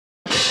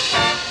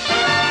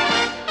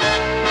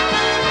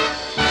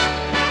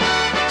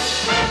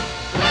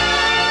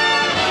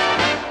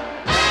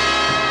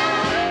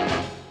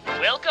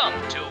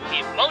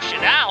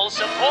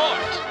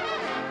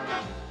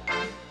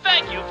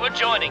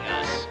joining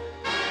us.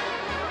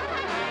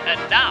 And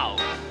now,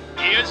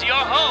 here's your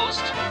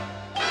host,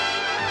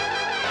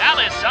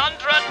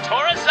 Alessandra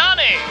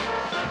Torresani.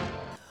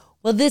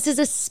 Well, this is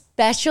a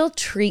special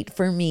treat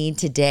for me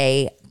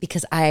today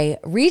because I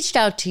reached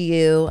out to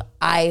you.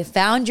 I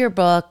found your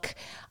book.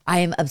 I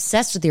am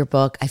obsessed with your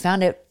book. I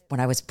found it when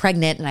I was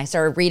pregnant and I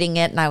started reading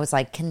it and I was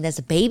like, can this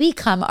baby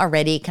come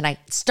already? Can I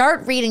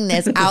start reading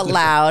this out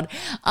loud?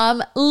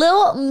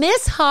 Lil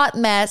Miss Hot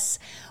Mess,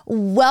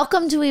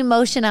 welcome to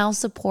Emotional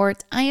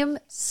Support. I am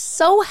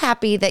so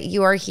happy that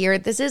you are here.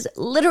 This is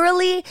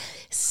literally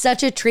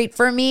such a treat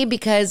for me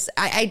because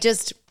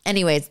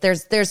anyways,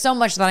 there's so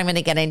much that I'm going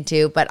to get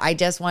into, but I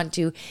just want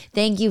to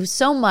thank you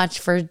so much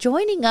for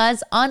joining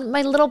us on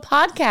my little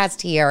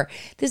podcast here.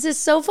 This is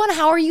so fun.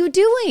 How are you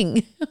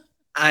doing?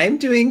 I'm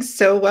doing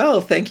so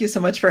well. Thank you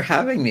so much for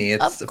having me.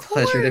 It's a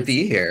pleasure to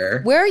be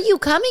here. Where are you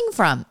coming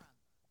from?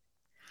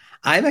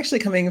 I'm actually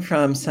coming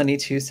from sunny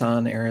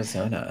Tucson,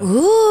 Arizona.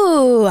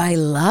 Ooh, I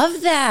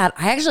love that.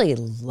 I actually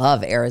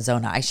love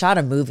Arizona. I shot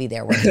a movie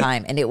there one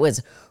time and it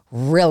was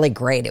really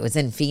great. It was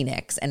in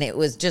Phoenix and it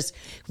was just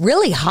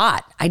really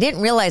hot. I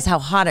didn't realize how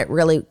hot it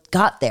really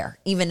got there,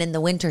 even in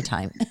the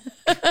wintertime.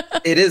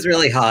 It is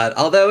really hot,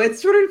 although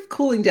it's sort of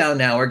cooling down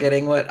now. We're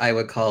getting what I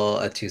would call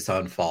a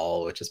Tucson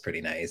fall, which is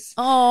pretty nice.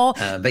 Oh,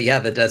 but yeah,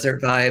 the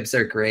desert vibes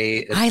are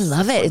great. I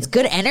love it. It's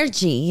good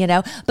energy, you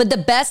know. But the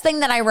best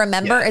thing that I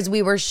remember is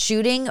we were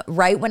shooting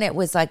right when it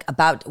was like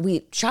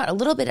we shot a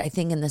little bit, I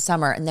think, in the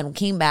summer and then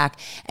came back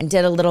and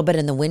did a little bit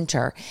in the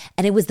winter.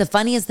 And it was the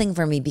funniest thing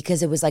for me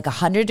because it was like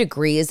 100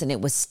 degrees and it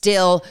was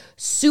still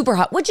super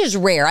hot, which is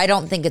rare. I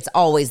don't think it's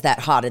always that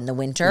hot in the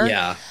winter.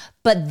 Yeah.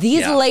 But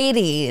these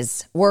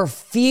ladies were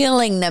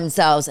feeling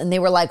themselves and they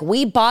were like,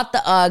 we bought the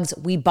Uggs,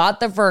 we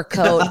bought the fur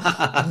coat.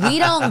 We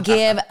don't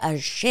give a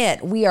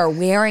shit. We are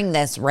wearing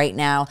this right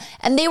now.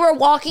 And they were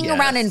walking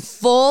around in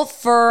full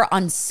fur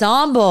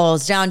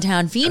ensembles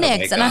downtown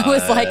Phoenix. And I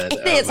was like,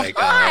 it is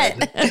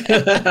hot.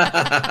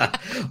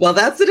 Well,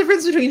 that's the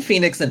difference between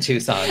Phoenix and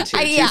Tucson too.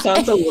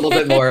 Tucson's a little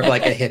bit more of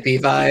like a hippie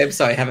vibe.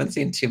 So I haven't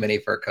seen too many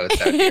fur coats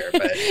out here,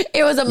 but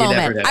it was a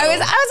moment. I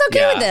was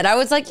okay with it. I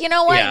was like, you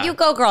know what? Yeah. You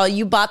go, girl.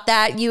 You bought that.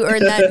 You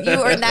earn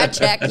that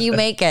check. You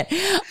make it.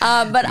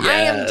 But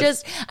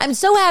yes. I'm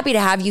so happy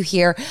to have you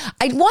here.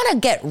 I want to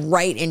get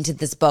right into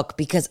this book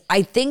because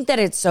I think that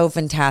it's so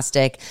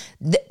fantastic.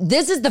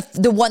 This is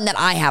the one that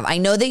I have. I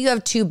know that you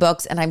have two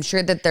books and I'm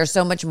sure that there's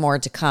so much more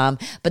to come,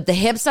 but The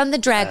Hips on the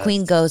Drag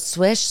Queen goes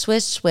swish,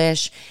 swish,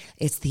 swish.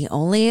 It's the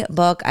only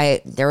book.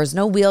 There was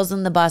no wheels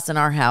in the bus in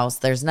our house.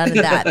 There's none of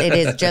that. It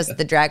is just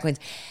the drag queens.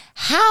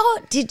 How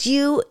did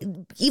you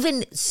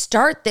even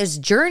start this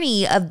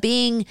journey of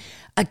being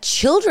a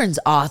children's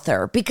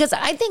author? Because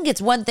I think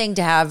it's one thing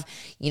to have,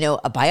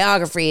 a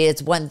biography.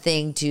 It's one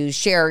thing to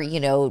share,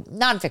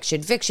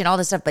 nonfiction, fiction, all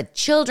this stuff. But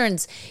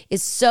children's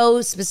is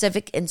so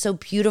specific and so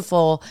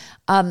beautiful.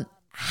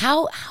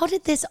 How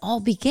did this all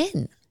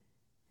begin?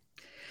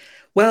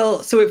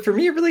 Well, so for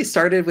me, it really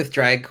started with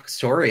Drag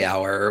Story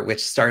Hour,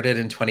 which started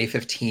in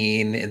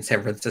 2015 in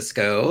San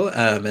Francisco.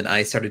 And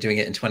I started doing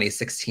it in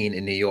 2016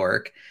 in New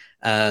York.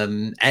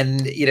 And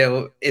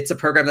it's a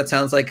program that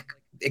sounds like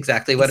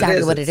exactly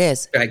what it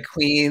is. Drag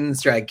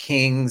queens, drag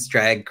kings,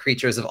 drag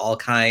creatures of all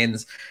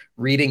kinds,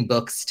 reading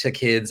books to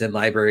kids in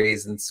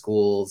libraries and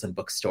schools and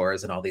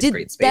bookstores and all these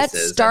great spaces. Did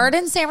that start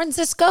in San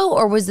Francisco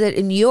or was it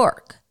in New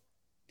York?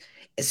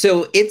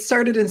 So it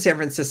started in San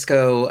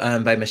Francisco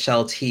by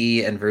Michelle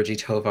T. and Virgie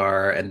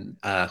Tovar and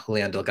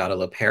Julian Delgado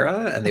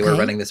Lopera. And they were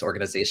running this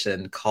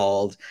organization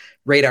called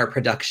Radar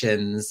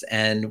Productions.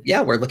 And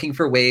we're looking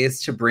for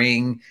ways to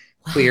bring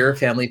queer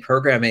family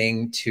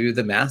programming to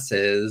the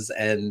masses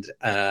and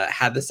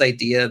had this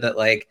idea that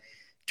like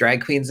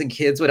drag queens and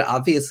kids would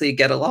obviously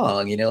get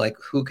along, like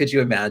who could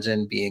you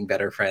imagine being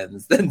better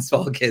friends than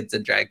small kids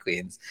and drag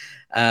queens?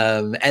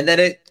 And then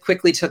it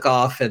quickly took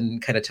off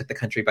and kind of took the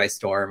country by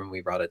storm. And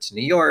we brought it to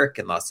New York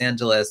and Los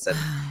Angeles. And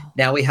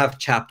now we have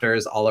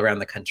chapters all around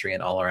the country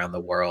and all around the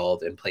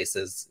world in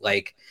places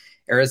like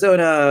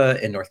Arizona,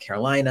 in North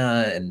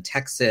Carolina, in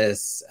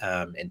Texas,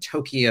 in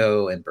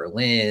Tokyo, in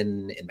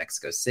Berlin, in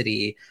Mexico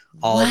City,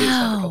 all these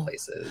wonderful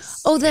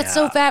places. Oh, that's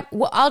so fab.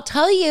 Well, I'll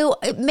tell you,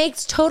 it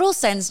makes total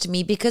sense to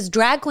me because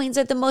drag queens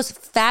are the most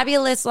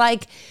fabulous,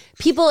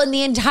 people in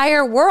the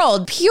entire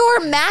world.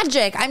 Pure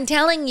magic. I'm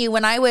telling you,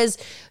 when I was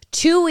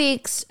 2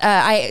 weeks,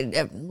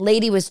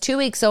 lady was 2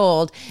 weeks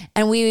old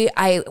and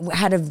I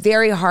had a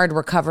very hard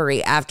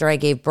recovery after I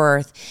gave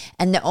birth.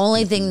 And the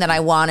only thing that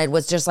I wanted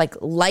was just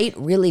light,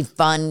 really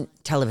fun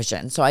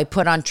television. So I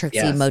put on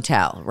Trixie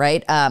Motel,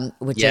 right?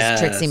 Which is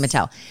Trixie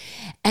Motel.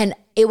 And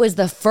it was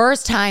the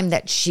first time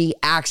that she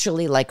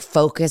actually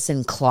focused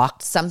and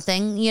clocked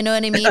something. You know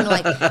what I mean?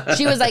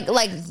 She was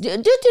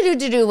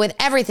do with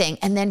everything.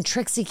 And then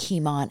Trixie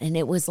came on and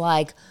it was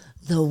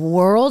the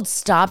world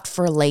stopped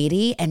for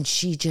Lady, and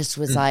she just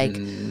was like,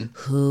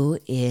 who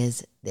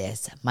is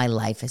this? My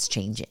life is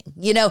changing.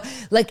 You know,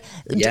 like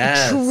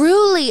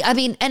truly, I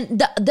mean, and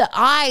the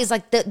eyes,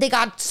 like they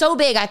got so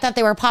big, I thought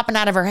they were popping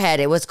out of her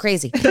head. It was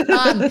crazy.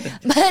 But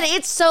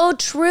it's so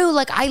true.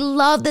 Like, I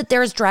love that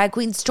there's Drag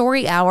Queen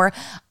Story Hour.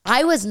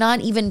 I was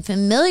not even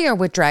familiar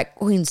with Drag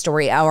Queen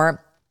Story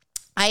Hour.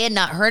 I had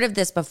not heard of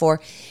this before.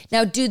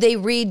 Now, do they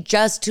read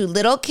just to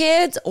little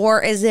kids,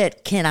 or is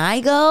it, can I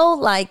go?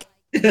 Like,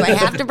 do I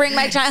have to bring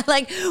my child?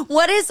 Like,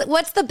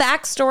 what's the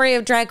backstory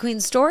of Drag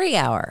Queen Story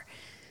Hour?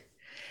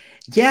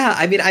 Yeah,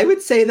 I mean, I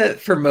would say that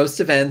for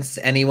most events,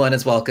 anyone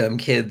is welcome,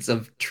 kids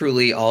of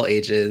truly all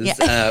ages.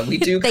 Yeah. We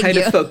do kind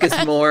of focus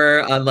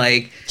more on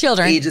like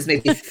children, ages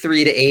maybe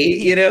 3 to 8,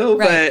 you know,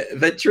 right.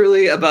 but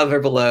truly above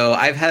or below.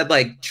 I've had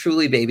like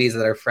truly babies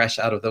that are fresh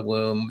out of the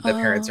womb that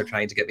parents are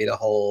trying to get me to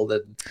hold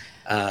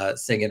and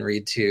sing and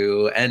read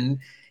to. And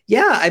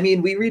yeah, I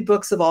mean, we read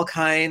books of all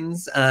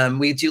kinds.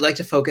 We do like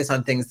to focus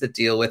on things that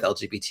deal with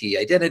LGBT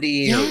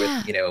identity or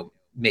with, you know,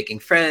 making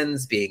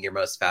friends, being your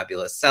most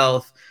fabulous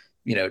self,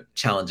 you know,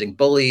 challenging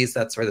bullies,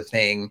 that sort of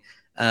thing.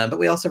 But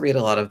we also read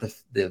a lot of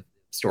the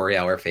story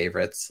hour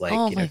favorites, like,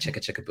 you know, Chicka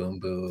Chicka Boom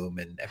Boom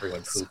and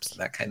Everyone Poops and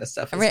that kind of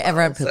stuff.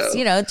 Everyone Poops, so,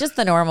 you know, just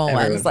the normal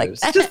ones. Like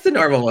just the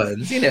normal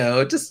ones, you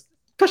know, just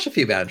push a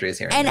few boundaries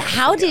here. And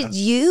how did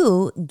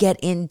you get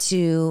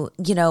into,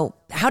 you know,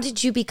 how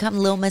did you become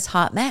Lil Miss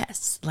Hot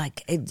Mess?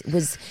 Like, it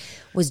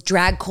was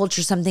drag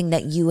culture something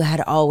that you had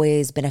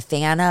always been a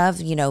fan of?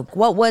 You know,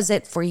 what was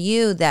it for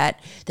you that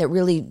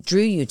really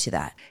drew you to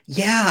that?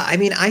 Yeah, I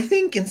mean, I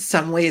think in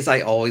some ways I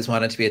always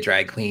wanted to be a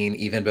drag queen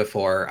even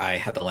before I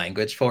had the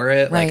language for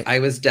it. Right. Like, I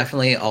was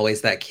definitely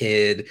always that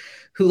kid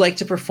who liked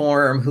to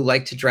perform, who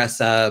liked to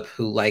dress up,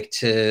 who liked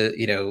to,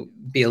 you know,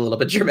 be a little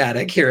bit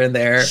dramatic here and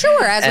there.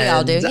 Sure, as we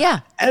all do, yeah.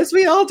 As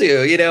we all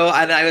do, you know,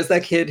 and I was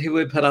that kid who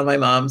would put on my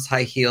mom's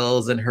high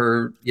heels and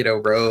her, you know,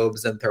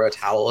 robes and throw a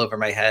towel over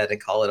my head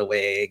and call it a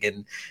wig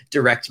and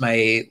direct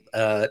my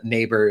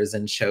neighbors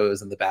and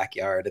shows in the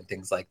backyard and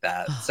things like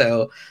that.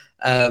 So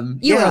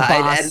you were a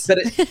boss.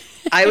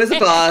 I was a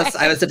boss.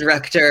 I was a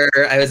director.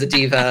 I was a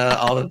diva,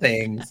 all the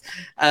things.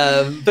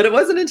 But it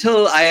wasn't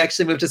until I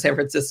actually moved to San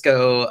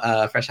Francisco,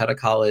 fresh out of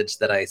college,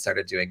 that I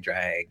started doing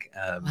drag.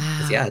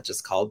 Because it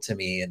just called to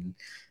me, and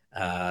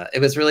it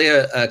was really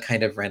a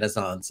kind of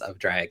renaissance of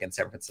drag in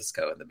San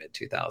Francisco in the mid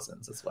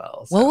 2000s as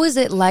well. So. What was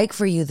it like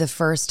for you the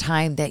first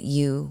time that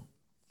you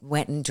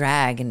went in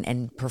drag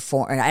and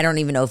performed? I don't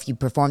even know if you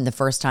performed the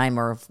first time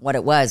or what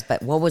it was,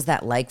 but what was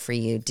that like for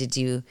you? Did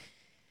you?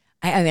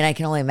 I mean, I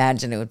can only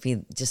imagine it would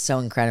be just so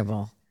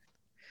incredible.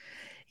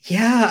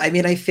 Yeah, I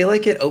mean, I feel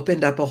like it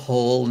opened up a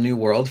whole new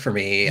world for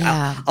me.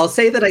 Yeah. I'll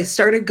say that I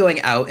started going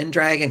out in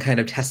drag and kind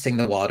of testing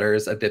the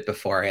waters a bit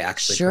before I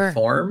actually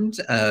performed.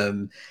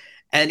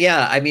 And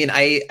yeah, I mean,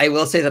 I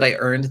will say that I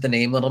earned the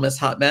name Lil Miss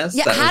Hot Mess.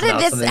 Yeah, that how did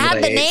this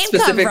have the name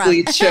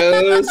specifically come from?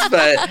 chose,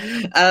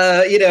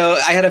 but you know,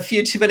 I had a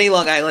few too many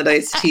Long Island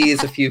iced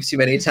teas a few too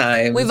many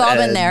times. We've all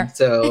been there.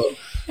 So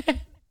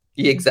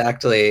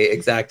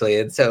exactly.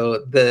 And so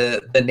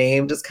the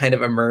name just kind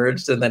of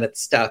emerged and then it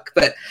stuck.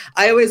 But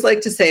I always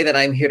like to say that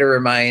I'm here to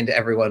remind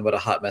everyone what a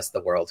hot mess the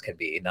world can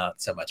be,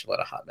 not so much what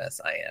a hot mess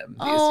I am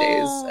these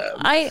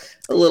days.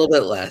 A little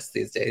bit less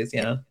these days,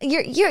 yeah.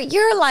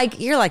 You're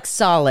like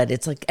solid.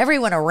 It's like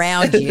everyone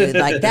around you,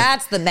 like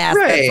that's the mess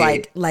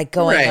that's like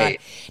going on.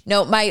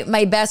 No,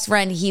 my best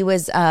friend, he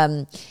was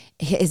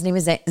his name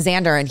is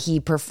Xander, and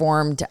he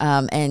performed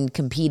and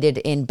competed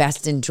in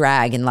Best in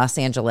Drag in Los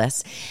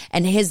Angeles.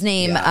 And his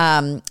name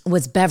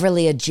was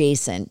Beverly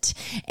Adjacent.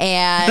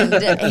 And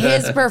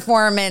his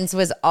performance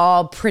was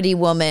all Pretty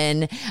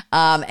Woman.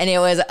 And it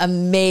was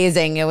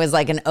amazing. It was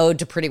like an ode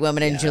to Pretty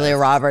Woman and Julia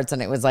Roberts.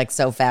 And it was like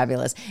so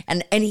fabulous.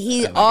 And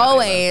he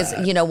always,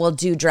 you know, will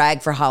do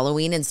drag for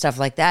Halloween and stuff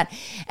like that.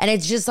 And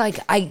it's just like,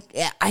 I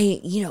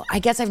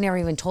guess I've never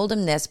even told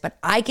him this, but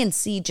I can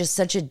see just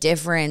such a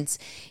difference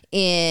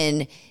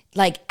in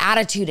like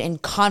attitude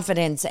and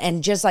confidence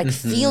and just like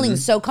feeling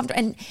so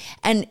comfortable.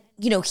 And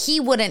you know, he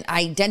wouldn't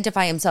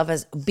identify himself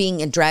as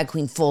being a drag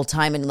queen full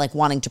time and like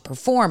wanting to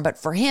perform. But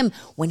for him,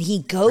 when he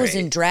goes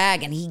in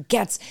drag and he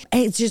gets,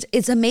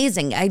 it's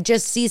amazing. I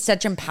just see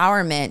such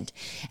empowerment.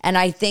 And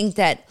I think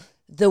that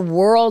the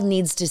world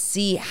needs to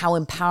see how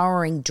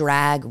empowering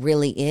drag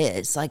really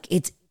is. Like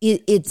it's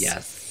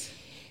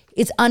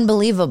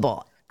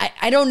unbelievable.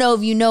 I don't know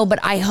if you know, but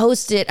I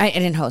hosted, I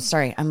didn't host,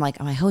 sorry.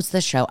 I host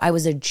this show. I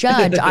was a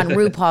judge on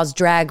RuPaul's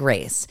Drag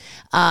Race.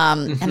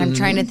 And I'm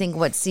trying to think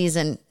what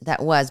season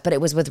that was, but it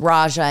was with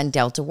Raja and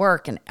Delta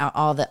Work and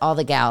all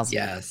the gals.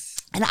 Yes.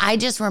 And I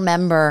just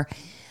remember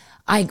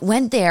I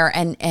went there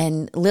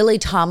and Lily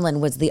Tomlin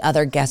was the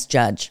other guest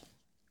judge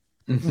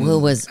who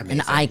was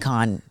an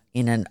icon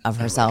in and of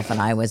herself.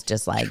 And I was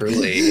just like,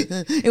 truly.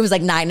 It was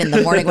like 9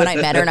 a.m. when I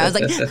met her and I was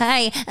like,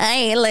 hi,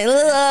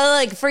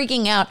 like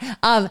freaking out.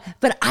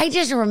 But I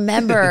just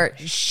remember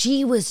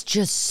she was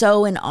just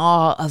so in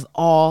awe of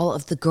all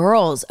of the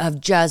girls,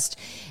 of just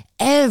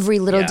every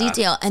little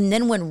detail. And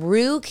then when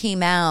Rue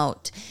came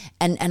out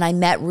and I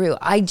met Rue,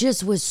 I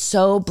just was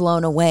so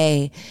blown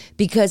away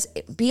because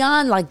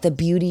beyond like the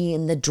beauty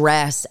and the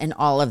dress and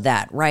all of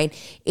that, right?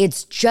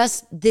 It's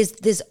just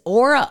this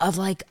aura of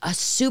like a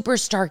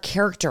superstar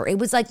character. It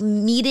was like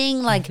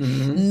meeting like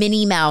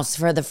Minnie Mouse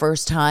for the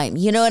first time.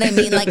 You know what I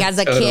mean? Like as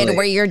a kid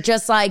where you're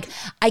just like,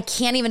 I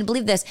can't even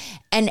believe this.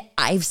 And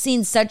I've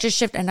seen such a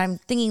shift, and I'm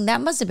thinking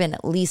that must have been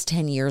at least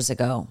 10 years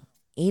ago.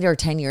 8 or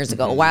 10 years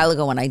ago, a while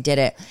ago when I did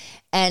it.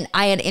 And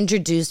I had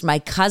introduced my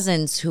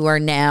cousins who are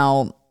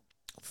now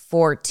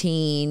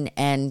 14,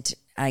 and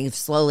I've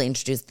slowly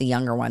introduced the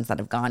younger ones that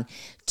have gone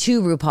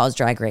to RuPaul's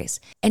Drag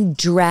Race. And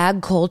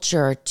drag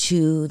culture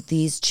to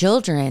these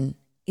children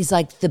is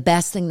like the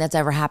best thing that's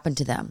ever happened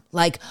to them.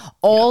 Like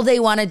all they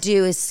want to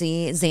do is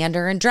see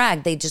Xander in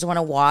drag. They just want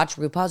to watch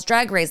RuPaul's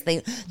Drag Race.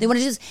 They want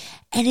to just,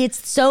 and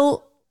it's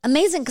so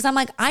amazing because I'm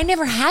like, I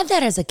never had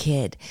that as a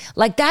kid.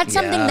 Like that's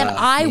something that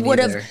I would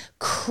have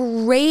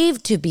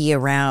craved to be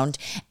around.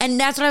 And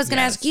that's what I was going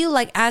to ask you,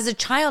 like as a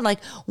child,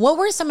 like what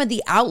were some of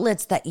the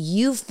outlets that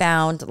you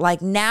found? Like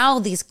now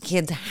these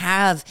kids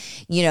have,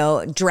 you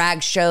know,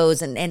 drag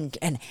shows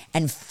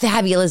and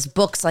fabulous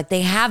books. Like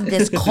they have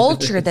this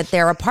culture that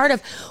they're a part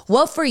of.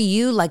 What for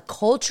you, like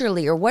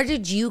culturally, or what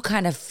did you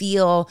kind of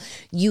feel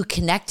you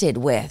connected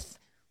with?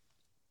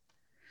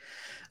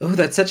 Oh,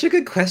 that's such a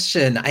good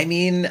question. I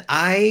mean,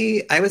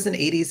 I was an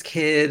 80s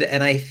kid,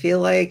 and I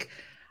feel like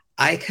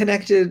I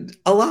connected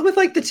a lot with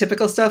like the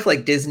typical stuff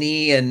like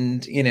Disney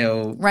and, you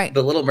know,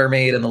 The Little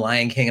Mermaid and The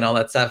Lion King and all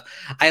that stuff.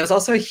 I was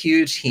also a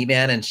huge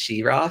He-Man and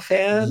She-Ra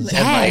fan. Yes.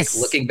 And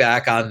like looking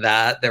back on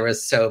that, there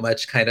was so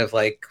much kind of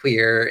like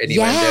queer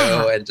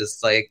innuendo and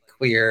just like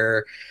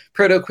queer,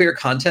 proto-queer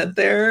content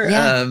there.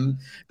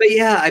 But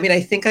yeah, I mean,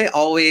 I think I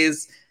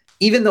always,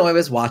 even though I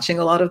was watching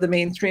a lot of the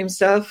mainstream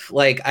stuff,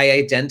 like I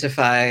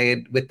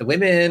identified with the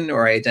women,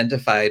 or I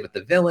identified with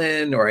the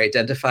villain, or I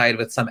identified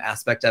with some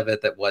aspect of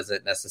it that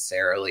wasn't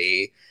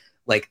necessarily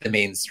like the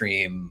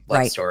mainstream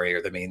love story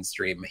or the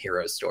mainstream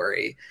hero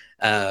story.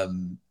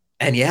 And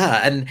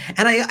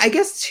I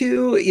guess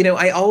too, you know,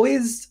 I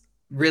always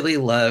really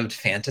loved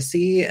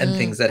fantasy and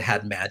things that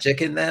had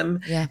magic in them.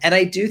 And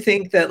I do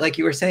think that, like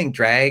you were saying,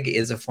 drag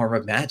is a form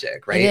of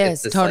magic, right?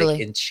 It's this totally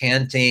like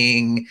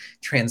enchanting,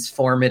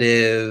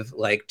 transformative,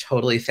 like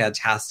totally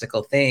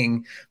fantastical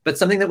thing, but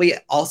something that we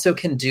also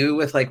can do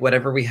with like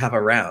whatever we have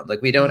around.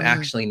 Like we don't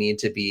actually need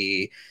to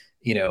be,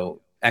 you know,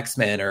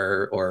 X-Men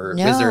or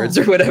wizards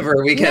or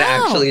whatever. We can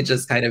actually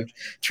just kind of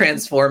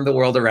transform the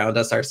world around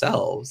us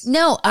ourselves.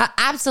 No,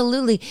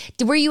 absolutely.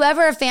 Were you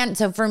ever a fan?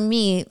 So for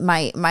me,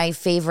 my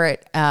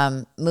favorite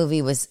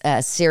movie was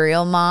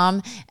Serial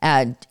Mom,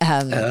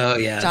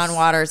 John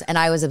Waters, and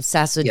I was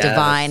obsessed with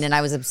Divine, and I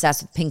was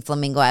obsessed with Pink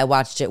Flamingo. I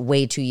watched it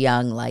way too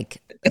young,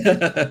 like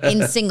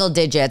in single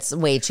digits,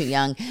 way too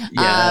young.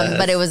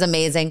 But it was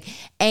amazing.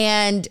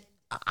 And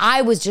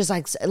I was just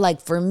like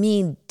for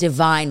me,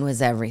 Divine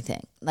was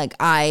everything. Like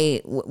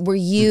were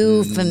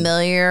you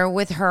familiar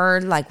with her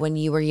like when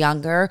you were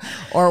younger,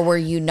 or were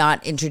you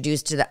not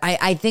introduced to that?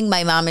 I think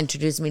my mom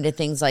introduced me to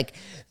things like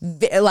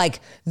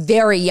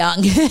very young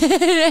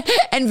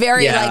and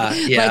very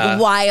like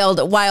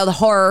wild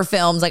horror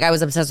films. Like I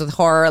was obsessed with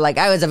horror. Like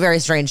I was a very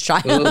strange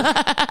child.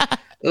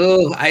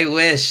 Oh, I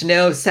wish.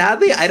 No,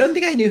 sadly, I don't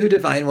think I knew who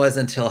Divine was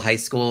until high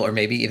school, or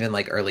maybe even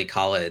like early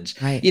college.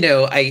 Right. You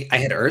know, I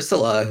had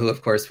Ursula, who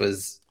of course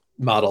was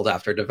modeled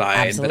after Divine,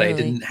 Absolutely. but I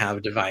didn't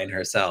have Divine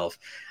herself.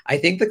 I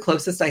think the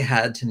closest I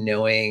had to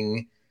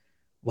knowing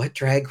what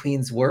drag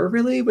queens were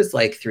really was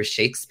like through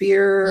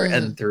Shakespeare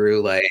and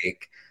through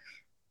like,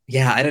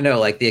 I don't know,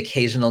 like the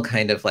occasional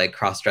kind of like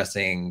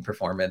cross-dressing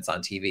performance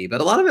on TV,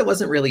 but a lot of it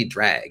wasn't really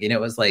drag. You know,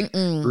 it was like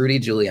Rudy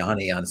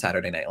Giuliani on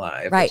Saturday Night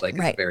Live, which like is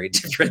a very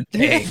different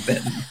thing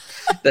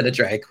than a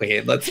drag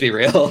queen. Let's be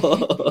real.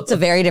 It's a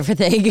very different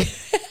thing.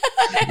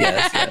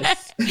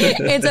 Yes.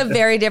 It's a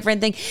very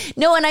different thing.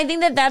 No, and I think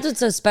that that's what's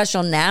so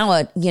special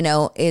now, you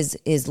know,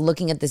 is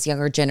looking at this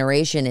younger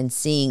generation and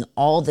seeing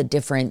all the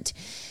different,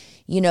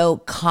 you know,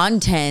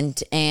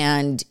 content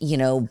and, you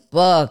know,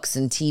 books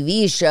and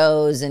TV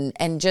shows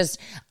and just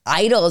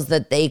idols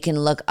that they can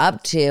look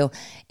up to.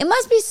 It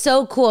must be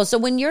so cool. So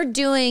when you're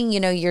doing, you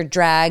know, your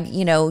drag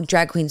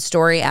queen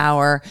story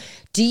hour,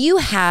 do you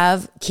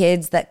have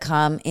kids that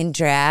come in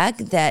drag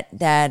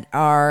that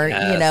are,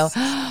 you know,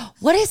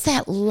 what is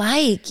that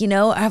like? You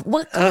know,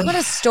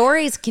 what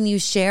stories can you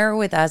share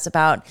with us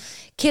about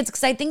kids?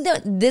 Because I think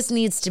that this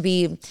needs to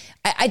be,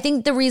 I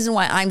think the reason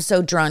why I'm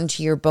so drawn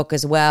to your book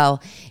as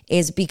well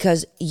is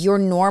because you're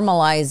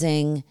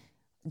normalizing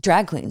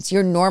drag queens.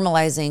 You're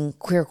normalizing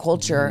queer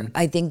culture.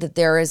 I think that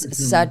there is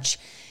such,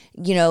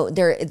 you know,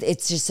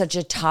 it's just such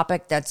a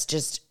topic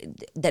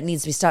that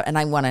needs to be stopped. And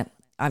I want to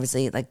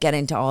obviously like get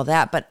into all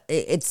that, but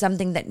it's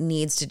something that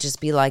needs to just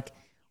be like,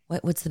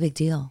 what's the big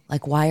deal?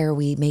 Like, why are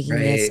we making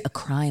this a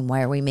crime?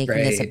 Why are we making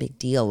this a big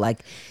deal? Like,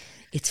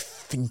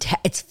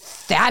 it's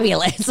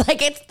fabulous.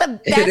 Like it's the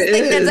best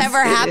thing that's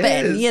ever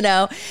happened, you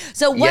know?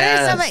 So what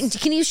are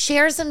can you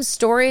share some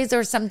stories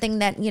or something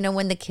that, you know,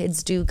 when the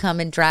kids do come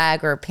in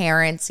drag or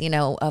parents, you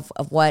know, of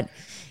what,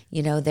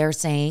 you know, they're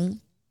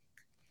saying?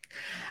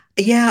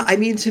 Yeah, I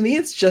mean, to me,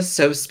 it's just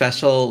so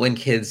special when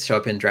kids show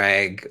up in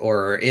drag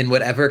or in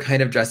whatever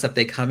kind of dress up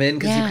they come in,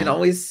 because you can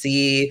always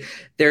see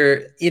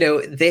you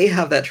know, they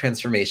have that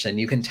transformation.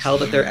 You can tell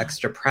that they're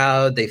extra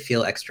proud. They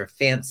feel extra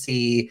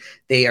fancy.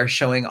 They are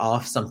showing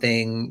off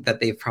something that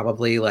they've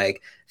probably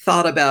like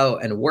thought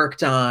about and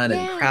worked on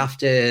and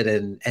crafted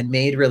and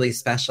made really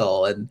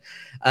special. And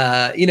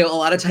you know, a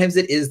lot of times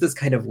it is this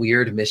kind of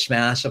weird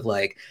mishmash of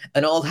like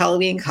an old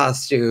Halloween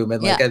costume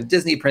and like a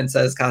Disney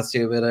princess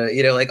costume and a,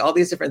 you know, like all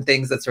these different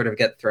things that sort of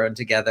get thrown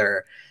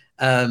together.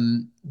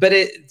 But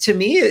to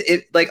me,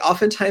 it like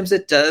oftentimes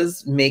it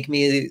does make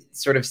me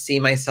sort of see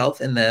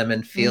myself in them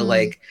and feel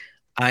like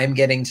I'm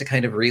getting to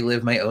kind of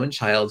relive my own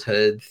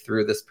childhood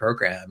through this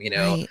program. You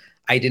know,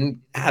 I didn't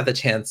have the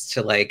chance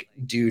to like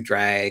do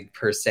drag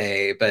per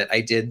se, but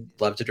I did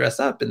love to dress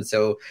up. And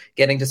so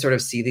getting to sort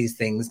of see these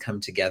things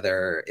come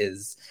together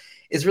is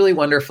really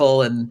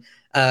wonderful. And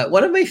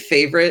one of my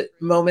favorite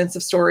moments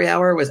of Story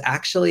Hour was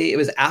actually, it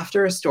was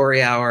after a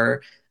Story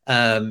Hour.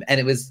 And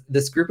it was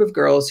this group of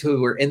girls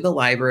who were in the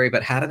library,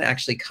 but hadn't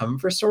actually come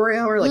for Story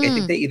Hour. Like, I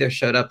think they either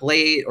showed up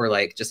late or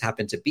like just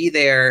happened to be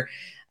there.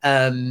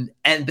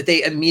 But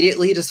they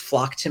immediately just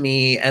flocked to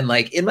me. And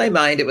like, in my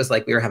mind, it was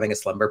like we were having a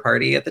slumber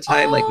party at the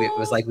time. Like it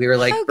was like, we were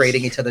like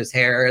braiding each other's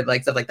hair and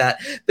like stuff like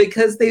that,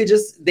 because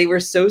they were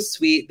so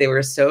sweet. They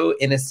were so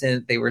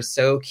innocent. They were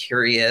so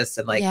curious.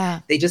 And like,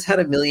 they just had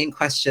a million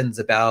questions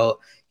about,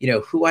 you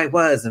know, who I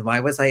was and why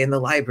was I in the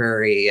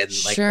library and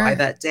like why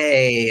that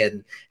day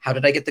and how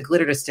did I get the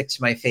glitter to stick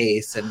to my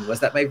face and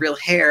was that my real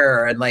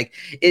hair and like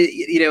it,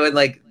 you know, and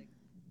like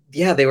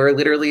they were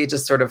literally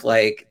just sort of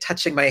like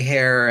touching my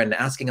hair and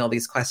asking all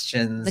these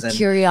questions. The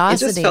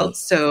curiosity. It just felt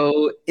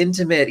so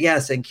intimate,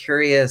 and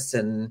curious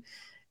and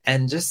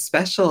just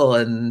special.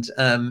 And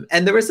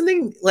there was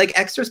something like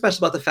extra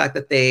special about the fact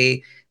that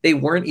they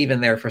weren't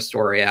even there for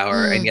Story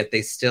Hour and yet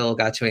they still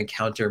got to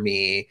encounter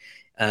me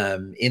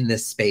in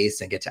this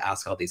space and get to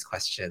ask all these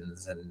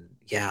questions. And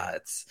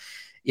it's,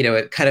 you know,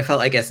 it kind of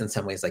felt, I guess, in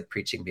some ways like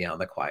preaching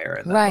beyond the choir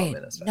in that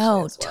moment, especially.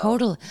 No,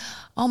 totally.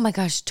 Oh my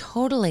gosh,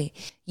 totally.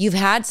 You've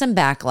had some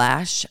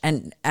backlash,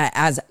 and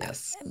as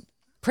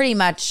pretty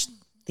much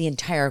the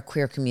entire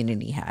queer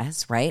community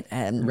has, right?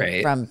 And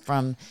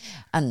from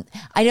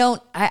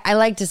I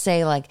like to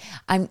say, like,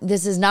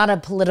 this is not a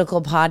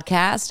political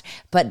podcast,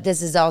 but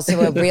this is also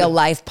a real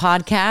life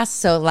podcast.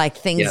 So like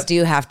things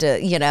do have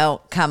to, you know,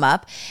 come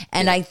up.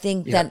 And I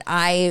think that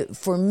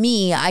for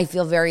me, I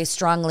feel very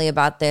strongly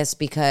about this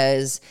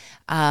because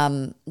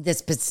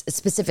this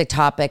specific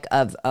topic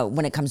of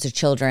when it comes to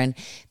children,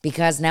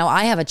 because now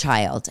I have a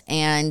child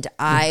and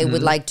I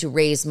would like to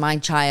raise my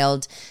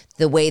child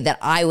the way that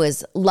I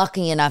was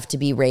lucky enough to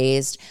be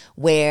raised,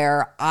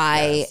 where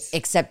I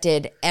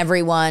accepted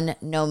everyone,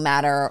 no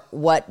matter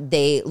what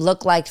they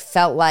looked like,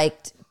 felt like,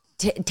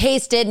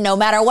 tasted, no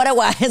matter what it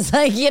was.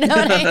 Like, you know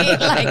what I mean?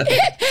 Like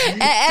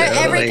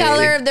every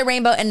color of the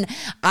rainbow. And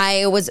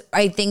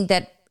I think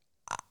that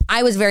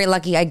I was very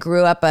lucky. I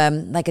grew up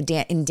like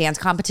in dance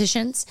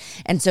competitions.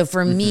 And so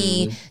for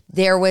me,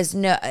 there was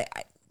no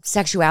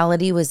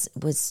sexuality was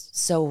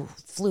so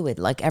fluid.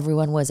 Like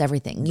everyone was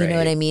everything, you know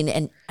what I mean?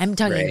 And I'm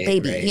talking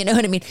baby, you know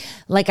what I mean?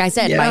 Like I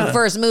said, my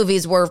first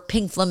movies were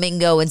Pink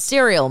Flamingo and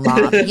Serial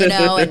Mom, you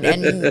know, and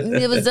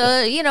it was,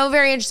 you know,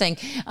 very interesting.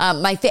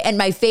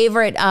 My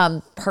favorite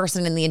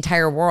person in the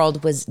entire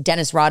world was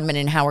Dennis Rodman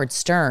and Howard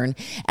Stern.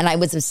 And I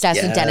was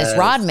obsessed with Dennis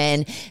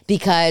Rodman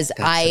because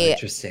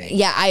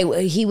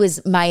he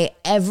was my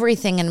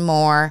everything and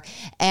more.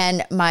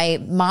 And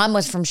my mom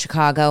was from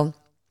Chicago.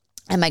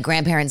 And my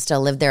grandparents still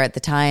lived there at the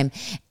time.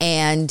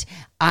 And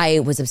I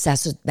was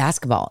obsessed with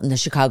basketball and the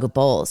Chicago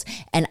Bulls.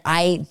 And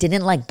I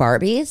didn't like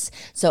Barbies.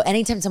 So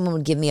anytime someone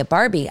would give me a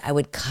Barbie, I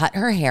would cut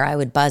her hair. I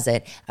would buzz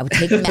it. I would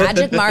take a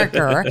magic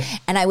marker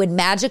and I would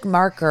magic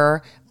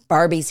marker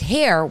Barbie's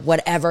hair,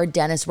 whatever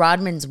Dennis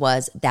Rodman's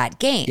was that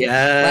game.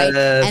 Right?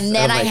 And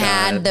then I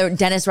had the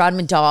Dennis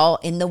Rodman doll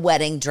in the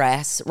wedding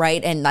dress,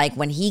 right? And like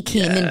when he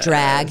came in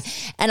drag.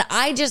 And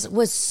I just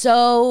was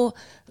so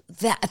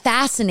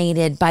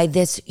fascinated by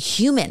this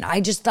human. I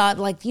just thought,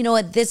 like, you know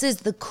what, this is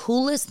the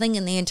coolest thing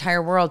in the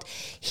entire world.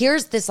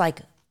 Here's this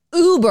like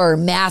uber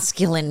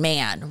masculine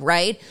man,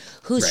 right?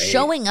 Who's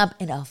showing up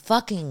in a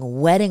fucking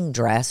wedding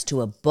dress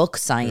to a book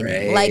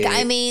signing. Like,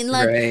 I mean,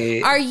 like,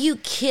 are you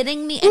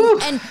kidding me?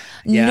 And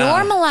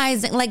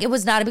normalizing, like, it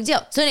was not a big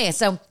deal. So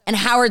anyway, and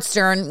Howard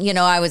Stern, you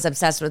know, I was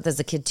obsessed with as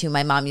a kid too.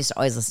 My mom used to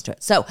always listen to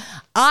it. So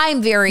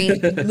I'm very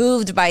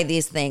moved by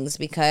these things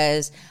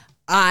because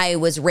I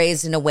was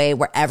raised in a way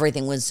where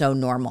everything was so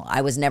normal.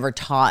 I was never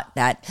taught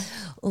that,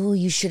 oh,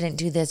 you shouldn't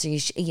do this, or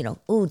you know,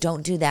 oh,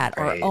 don't do that,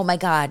 or oh my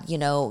God, you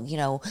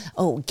know,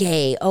 oh,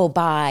 gay, oh,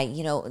 bi,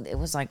 you know, it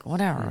was like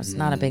whatever, it's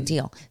not a big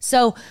deal.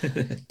 So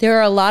there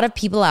are a lot of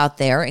people out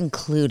there,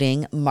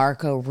 including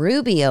Marco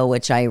Rubio,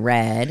 which I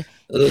read,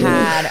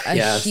 had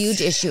a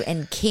huge issue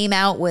and came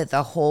out with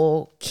a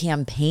whole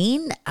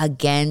campaign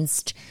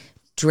against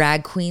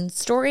Drag Queen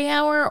Story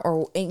Hour,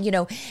 or, you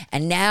know,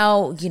 and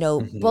now, you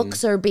know,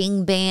 books are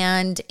being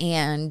banned,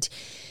 and,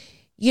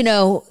 you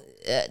know,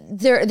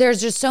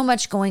 there's just so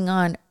much going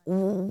on.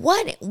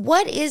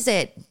 What is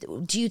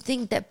it? Do you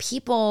think that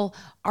people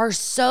are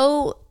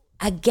so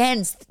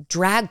against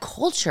drag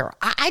culture?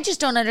 I just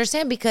don't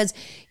understand, because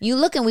you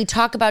look and we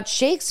talk about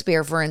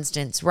Shakespeare, for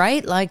instance,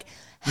 right? Like,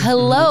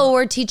 hello,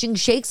 we're teaching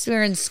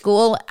Shakespeare in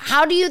school.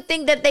 How do you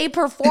think that they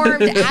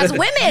performed as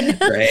women?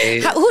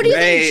 Right. Who do you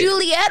think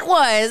Juliet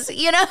was?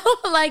 You know,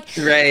 like,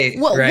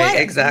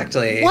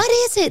 exactly. What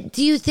is it?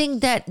 Do you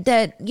think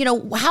that, you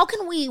know, how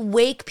can we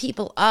wake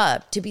people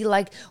up to be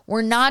like,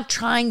 we're not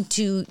trying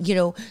to, you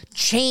know,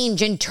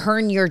 change and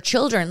turn your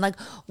children? Like,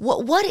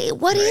 what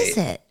is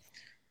it?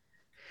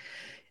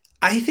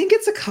 I think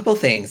it's a couple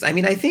things. I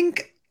mean, I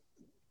think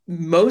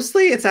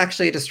mostly it's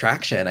actually a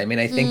distraction. I mean,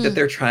 I think that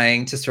they're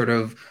trying to sort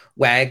of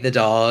wag the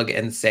dog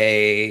and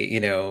say, you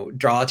know,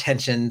 draw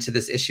attention to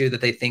this issue that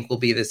they think will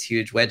be this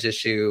huge wedge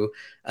issue,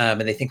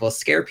 and they think will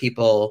scare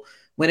people,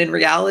 when in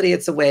reality,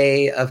 it's a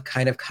way of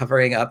kind of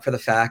covering up for the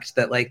fact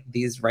that, like,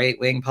 these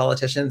right-wing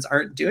politicians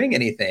aren't doing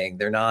anything.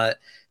 They're not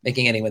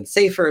making anyone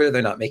safer.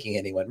 They're not making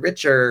anyone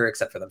richer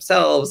except for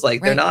themselves.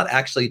 Like, they're not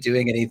actually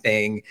doing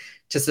anything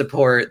to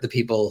support the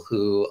people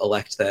who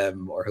elect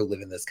them or who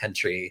live in this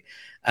country.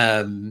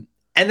 And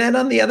then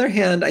on the other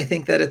hand, I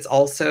think that it's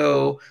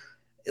also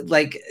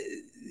like,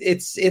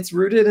 it's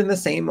rooted in the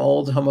same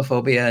old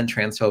homophobia and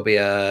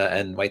transphobia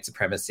and white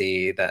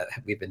supremacy that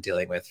we've been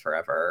dealing with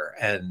forever.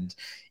 And,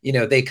 you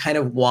know, they kind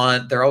of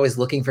they're always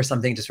looking for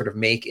something to sort of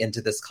make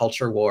into this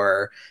culture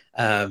war.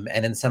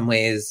 And in some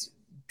ways,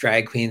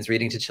 drag queens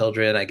reading to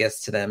children, I guess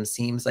to them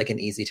seems like an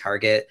easy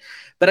target.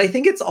 But I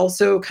think it's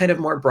also kind of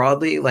more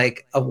broadly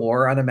like a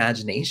war on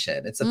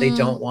imagination. It's that they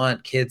don't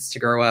want kids to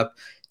grow up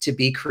to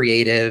be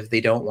creative.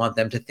 They don't want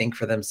them to think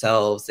for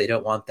themselves. They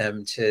don't want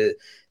them to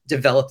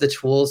develop the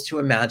tools to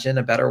imagine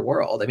a better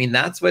world. I mean,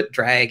 that's what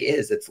drag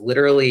is. It's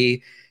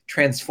literally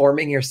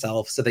transforming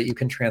yourself so that you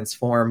can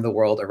transform the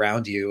world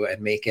around you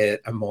and make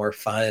it a more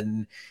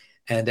fun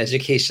and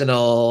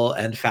educational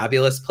and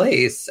fabulous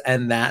place.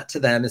 And that to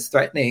them is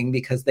threatening,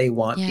 because they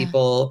want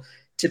people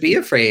to be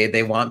afraid.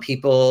 They want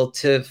people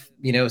to,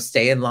 you know,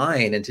 stay in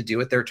line and to do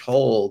what they're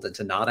told and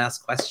to not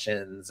ask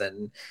questions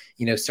and,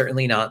 you know,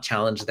 certainly not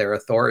challenge their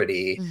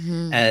authority.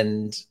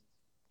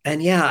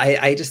 And yeah,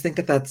 I just think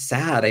that that's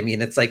sad. I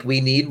mean, it's like,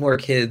 we need more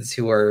kids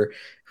who are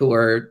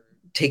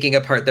taking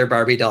apart their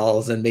Barbie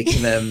dolls and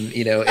making them,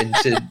 you know,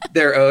 into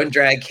their own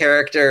drag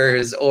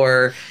characters,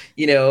 or,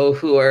 you know,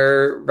 who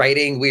are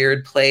writing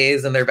weird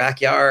plays in their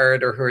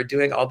backyard, or who are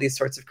doing all these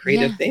sorts of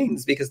creative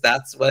things, because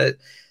that's what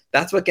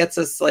gets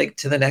us, like,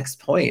 to the next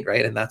point,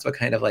 right? And that's what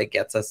kind of, like,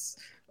 gets us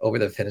over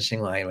the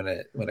finishing line when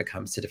it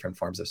comes to different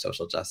forms of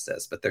social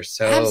justice. But they're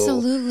so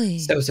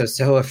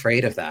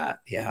afraid of that.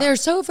 Yeah, they're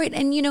so afraid.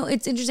 And, you know,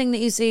 it's interesting that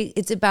you say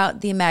it's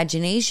about the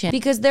imagination,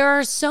 because there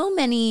are so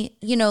many,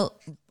 you know,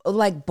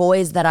 like,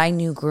 boys that I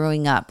knew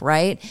growing up,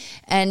 right?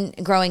 And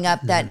growing up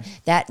that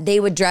they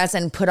would dress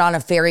and put on a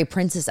fairy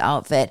princess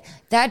outfit.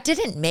 That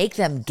didn't make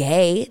them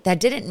gay. That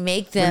didn't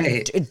make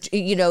them,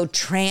 you know,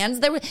 trans.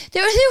 This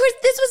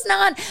was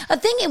not a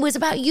thing. It was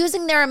about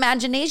using their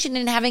imagination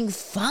and having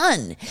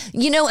fun.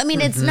 You know, I mean,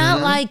 it's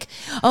not like,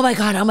 oh my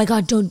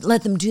God, don't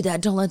let them do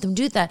that. Don't let them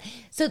do that.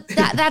 So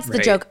that's the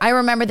joke. I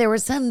remember there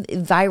was some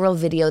viral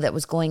video that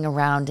was going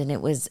around, and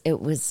it was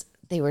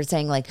they were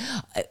saying, like,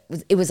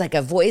 it was like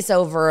a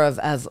voiceover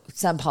of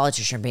some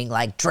politician being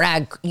like,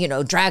 drag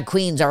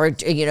queens are,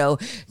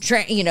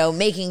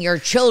 making your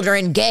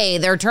children gay.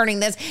 They're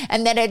turning this.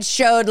 And then it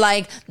showed,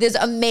 like, this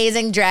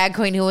amazing drag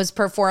queen who was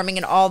performing,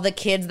 and all the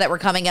kids that were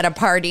coming at a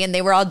party, and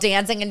they were all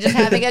dancing and just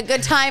having a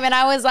good time. And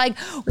I was like,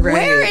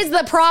 where is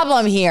the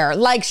problem here?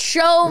 Like,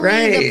 show me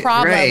the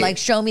problem. Like,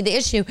 show me the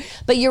issue.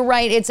 But you're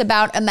right. It's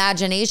about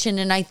imagination.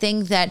 And I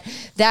think that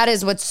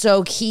is what's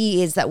so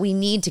key, is that we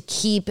need to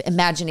keep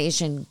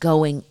imagination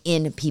going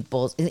in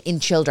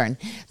children,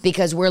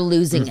 because we're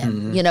losing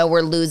it. You know,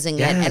 we're losing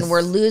it, and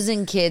we're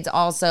losing kids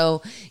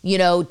also, you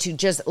know, to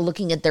just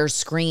looking at their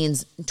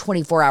screens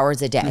 24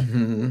 hours a day.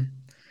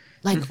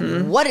 Like,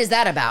 what is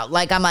that about?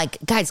 Like, I'm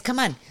like, guys, come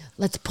on.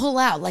 Let's pull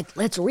out, like,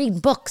 let's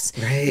read books,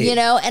 you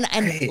know? And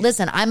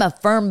listen, I'm a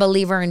firm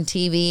believer in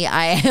TV.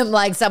 I am,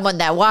 like, someone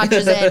that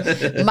watches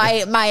it.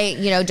 My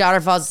you know, daughter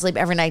falls asleep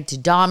every night to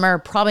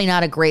Dahmer. Probably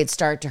not a great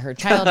start to her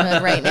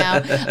childhood right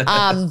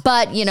now.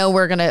 But, you know,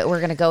 we're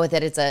gonna go with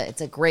it.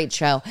 It's a great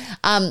show.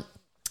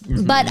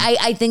 But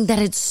I think that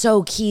it's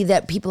so key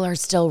that people are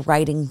still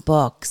writing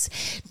books.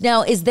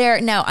 Now,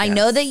 I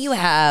know that you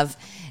have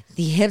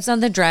the hips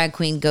on the drag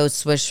queen go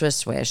swish, swish,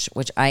 swish,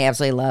 which I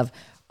absolutely love.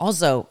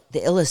 Also,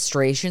 the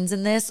illustrations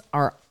in this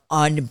are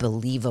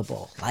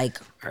unbelievable. Like,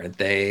 aren't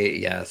they?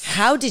 Yes.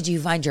 How did you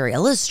find your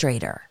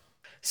illustrator?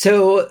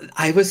 So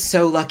I was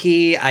so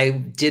lucky. I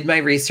did my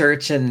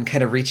research and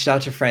kind of reached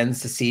out to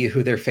friends to see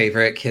who their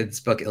favorite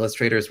kids' book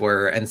illustrators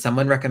were. And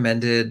someone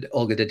recommended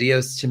Olga de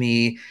Dios to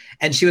me.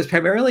 And she was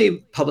primarily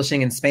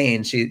publishing in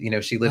Spain. She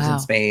lives in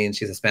Spain.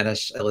 She's a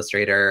Spanish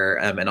illustrator,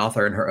 and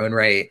author in her own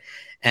right.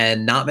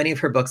 And not many of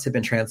her books have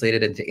been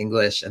translated into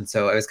English. And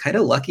so I was kind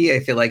of lucky, I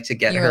feel like, to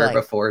get her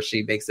before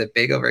she makes it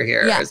big over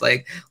here. Yeah. I was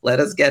like, let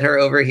us get her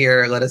over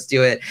here. Let us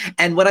do it.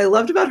 And what I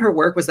loved about her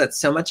work was that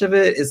so much of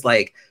it is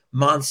like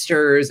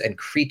monsters and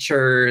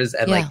creatures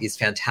and like these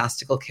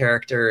fantastical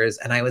characters.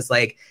 And I was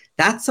like,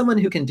 that's someone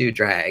who can do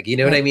drag. You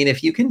know what I mean?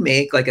 If you can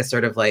make like a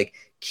sort of like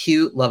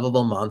cute,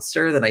 lovable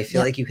monster, then I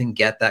feel like you can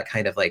get that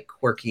kind of like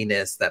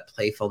quirkiness, that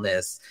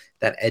playfulness,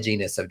 that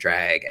edginess of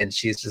drag. And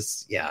she's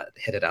just,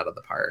 hit it out of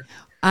the park.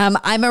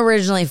 I'm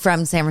originally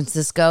from San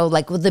Francisco,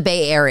 like with the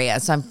Bay Area.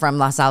 So I'm from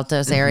Los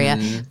Altos area.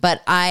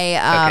 But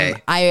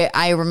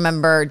I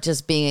remember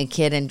just being a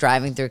kid and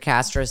driving through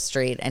Castro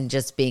Street and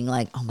just being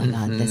like, oh my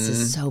God, this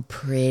is so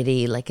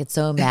pretty. Like, it's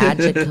so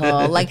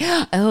magical. Like,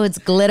 oh, it's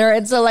glitter.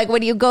 And so like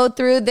when you go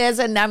through this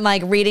and I'm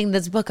like reading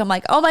this book, I'm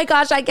like, oh my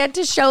gosh, I get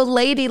to show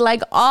Lady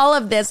like all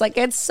of this. Like,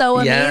 it's so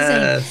amazing.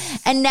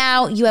 Yes. And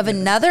now you have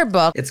another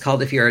book. It's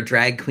called If You're a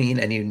Drag Queen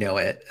and You Know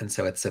It. And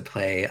so it's a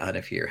play on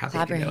If You're Happy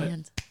to Know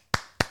It.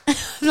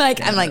 I'm like,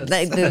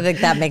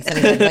 that makes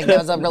any sense. Like, there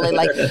was a really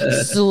like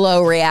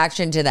slow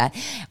reaction to that.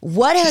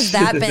 What has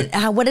that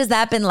been? What has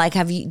that been like?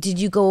 Did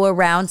you go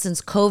around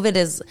since COVID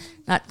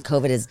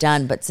is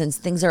done, but since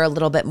things are a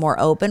little bit more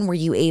open, were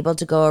you able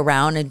to go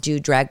around and do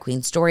Drag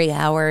Queen Story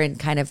Hour and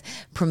kind of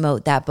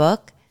promote that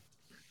book?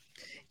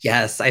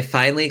 Yes, I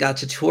finally got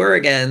to tour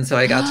again. So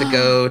I got to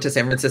go to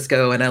San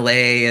Francisco and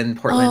LA and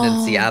Portland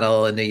and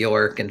Seattle and New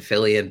York and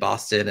Philly and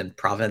Boston and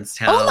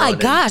Provincetown. Oh my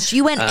gosh,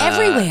 you went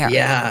everywhere.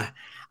 Yeah.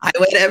 I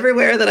went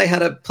everywhere that I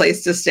had a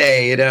place to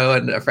stay,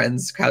 and a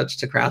friend's couch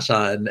to crash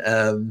on.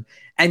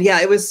 And yeah,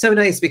 it was so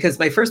nice because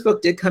my first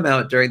book did come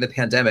out during the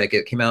pandemic.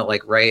 It came out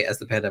like right as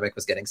the pandemic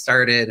was getting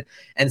started.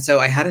 And so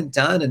I hadn't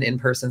done an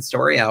in-person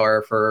story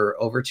hour for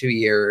over 2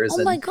 years.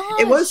 Oh my gosh.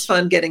 It was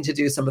fun getting to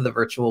do some of the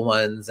virtual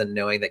ones and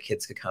knowing that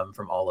kids could come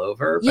from all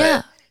over.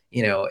 But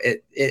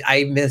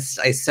I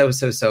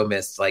so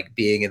missed like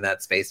being in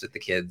that space with the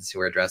kids who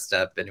are dressed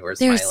up and who are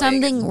there's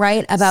something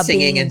right about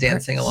singing and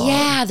dancing along.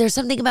 Yeah, there's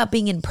something about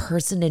being in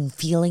person and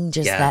feeling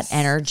just that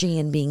energy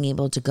and being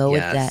able to go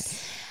with that.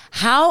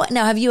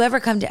 Now, have you ever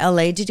come to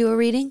LA to do a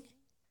reading?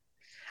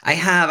 I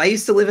have. I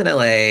used to live in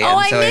LA.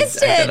 Oh, so I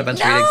missed it. I've done a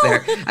bunch of readings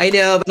there. I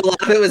know, but a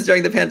lot of it was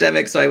during the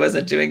pandemic, so I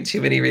wasn't doing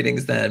too many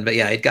readings then. But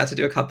yeah, I got to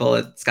do a couple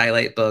at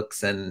Skylight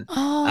Books and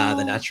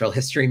the Natural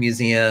History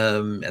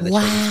Museum and the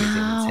Children's Museum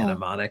in Santa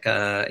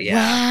Monica. Yeah.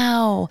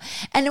 Wow.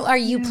 And are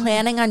you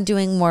planning on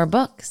doing more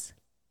books?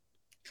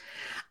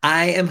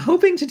 I am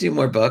hoping to do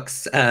more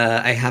books.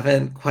 I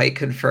haven't quite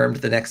confirmed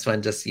the next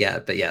one just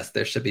yet, but yes,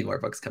 there should be more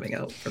books coming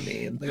out from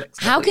me in the next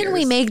couple How can years.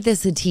 we make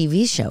this a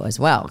TV show as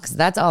well? Because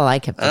that's all I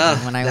kept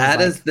thinking when I was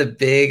That is the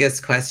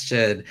biggest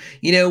question.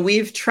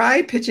 We've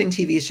tried pitching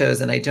TV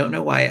shows, and I don't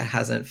know why it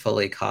hasn't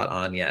fully caught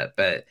on yet,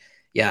 but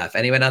yeah, if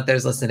anyone out there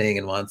is listening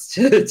and wants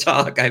to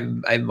talk,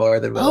 I'm more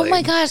than willing. Oh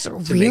my gosh,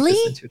 really?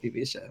 Make this into a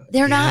TV show.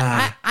 They're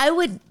not. I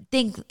would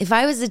think if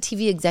I was a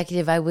TV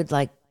executive, I would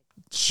like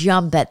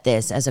jump at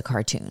this as a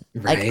cartoon.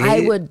 Like I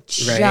would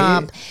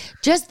jump.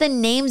 Just the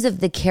names of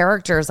the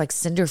characters, like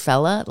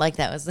Cinderfella, like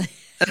that was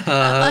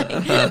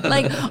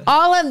like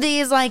all of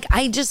these. Like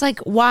I just like,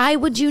 why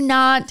would you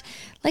not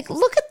like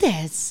look at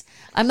this?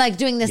 I'm like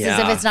doing this as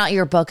if it's not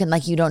your book and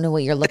like you don't know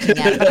what you're looking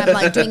at, but I'm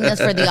like doing this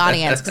for the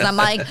audience because I'm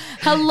like,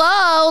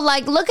 hello,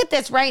 like look at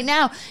this right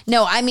now.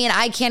 No, I mean,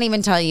 I can't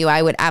even tell you.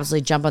 I would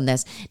absolutely jump on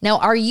this. Now,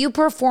 are you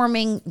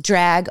performing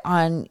drag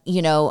on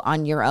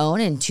your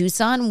own in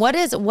Tucson? What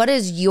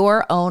is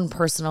your own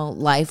personal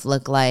life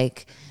look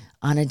like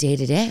on a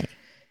day-to-day?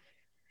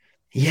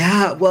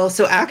 Yeah, well,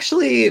 so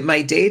actually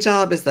my day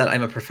job is that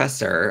I'm a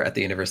professor at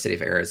the University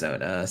of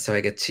Arizona. So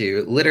I get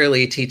to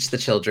literally teach the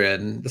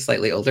children, the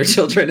slightly older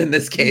children in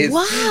this case.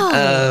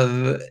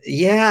 Wow.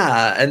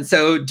 Yeah. And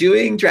so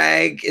doing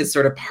drag is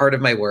sort of part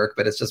of my work,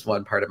 but it's just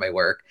one part of my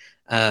work.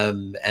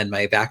 And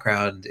my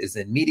background is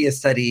in media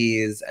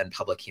studies and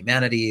public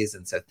humanities.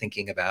 And so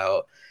thinking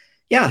about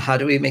how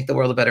do we make the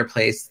world a better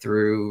place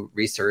through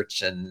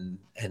research and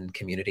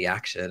community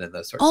action and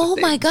those sorts of things. Oh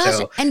my gosh.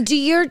 So, and do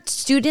your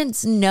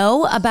students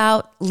know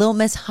about Lil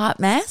Miss Hot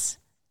Mess?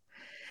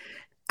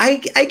 I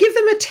give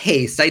them a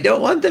taste. I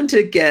don't want them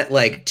to get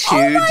like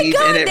too deep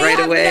in it right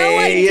away. No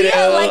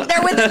idea. Like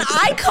they're with an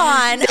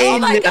icon. Oh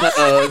my God.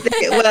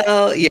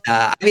 Well, yeah.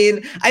 I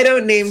mean, I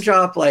don't name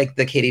drop like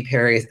the Katy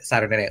Perry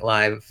Saturday Night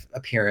Live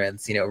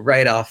appearance,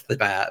 right off the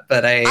bat.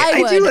 But I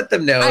do let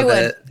them know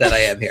that I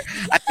am here.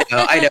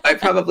 I know. I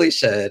probably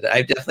should.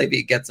 I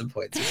definitely get some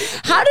points.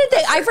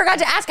 I forgot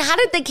to ask, how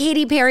did the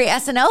Katy Perry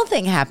SNL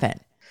thing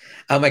happen?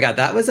 Oh my God,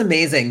 that was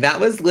amazing. That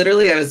was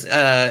literally, I was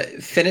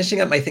finishing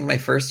up, I think, my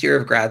first year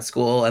of grad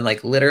school and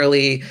like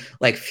literally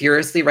like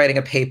furiously writing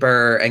a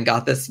paper and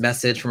got this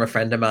message from a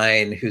friend of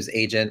mine whose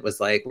agent was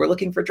like, we're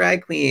looking for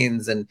drag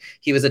queens. And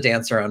he was a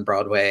dancer on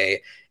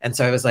Broadway. And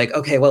so I was like,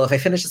 okay, well, if I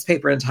finish this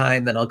paper in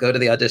time, then I'll go to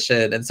the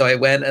audition. And so I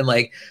went and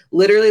like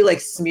literally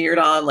like smeared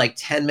on like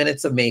 10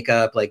 minutes of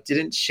makeup, like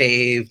didn't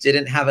shave,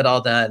 didn't have it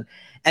all done.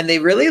 And they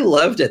really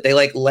loved it. They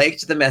like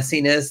liked the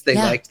messiness. They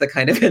liked the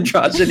kind of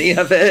androgyny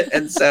of it.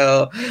 And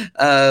so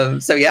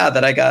yeah,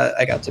 then I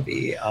got to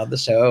be on the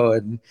show,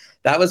 and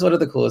that was one of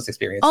the coolest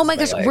experiences. Oh my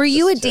gosh. Were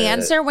you a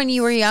dancer when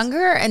you were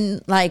younger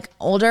and like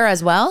older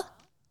as well?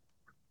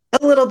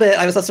 A little bit.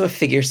 I was also a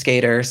figure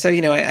skater. So,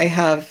 you know, I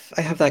have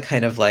that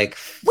kind of like.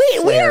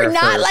 Wait, we are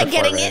not like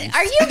getting it.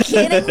 Are you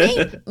kidding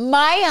me?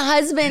 My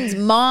husband's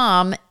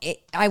mom,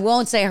 I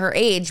won't say her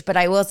age, but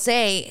I will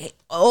say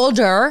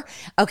older,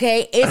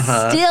 okay, is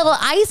still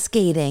ice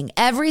skating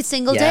every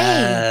single day.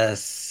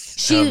 Yes.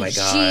 Oh my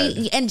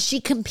God.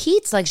 She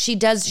competes like she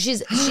does.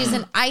 She's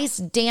an ice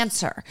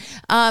dancer.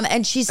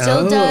 And she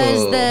still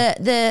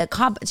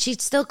does she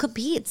still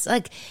competes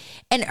like.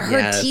 And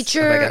her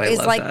teacher is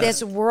like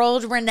this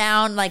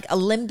world-renowned, like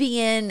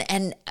Olympian,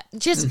 and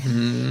just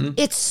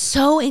it's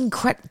so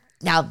incredible.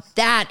 Now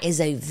that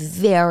is a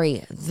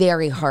very,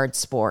 very hard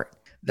sport.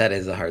 That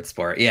is a hard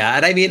sport, yeah.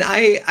 And I mean,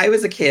 I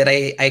was a kid.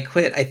 I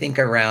quit, I think,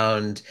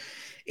 around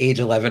age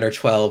 11 or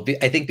 12.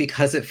 I think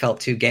because it felt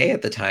too gay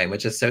at the time,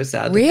 which is so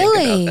sad to think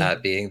about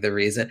that being the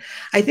reason.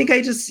 I think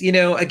I just, you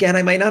know, again,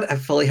 I might not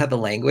have fully had the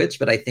language,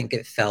 but I think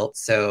it felt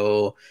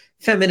so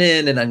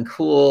feminine and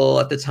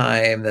uncool at the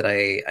time that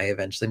I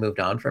eventually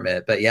moved on from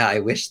it. But yeah, I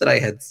wish that I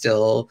had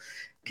still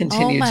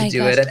continued to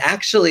do it. And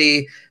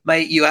actually,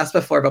 you asked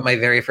before about my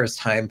very first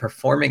time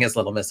performing as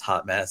Lil Miss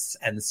Hot Mess.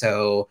 And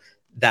so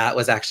that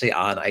was actually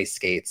on ice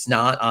skates,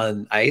 not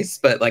on ice,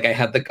 but like I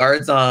had the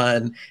guards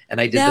on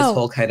and I did this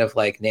whole kind of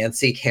like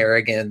Nancy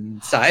Kerrigan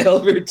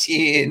style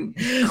routine.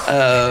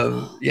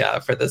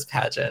 For this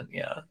pageant.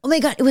 Yeah. Oh my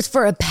God. It was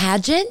for a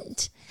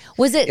pageant?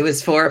 Was it? It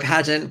was for a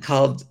pageant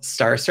called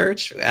Star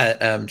Search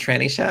at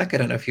Tranny Shack. I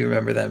don't know if you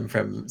remember them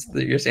from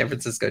your San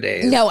Francisco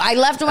days. No, I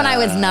left when I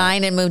was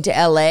 9 and moved to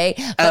LA.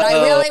 But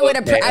I really would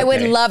have. I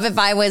would love if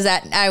I was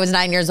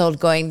 9 years old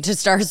going to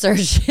Star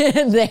Search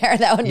there.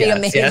 That would be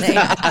amazing.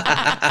 Yes.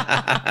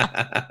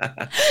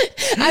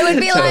 I would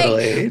be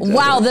totally.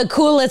 Wow, the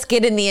coolest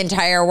kid in the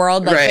entire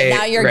world. But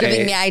now you're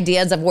giving me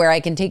ideas of where I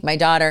can take my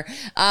daughter.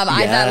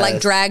 I thought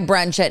like drag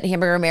brunch at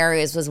Hamburger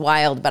Mary's was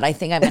wild, but I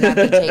think I'm gonna have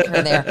to take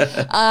her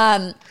there.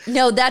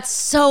 No, that's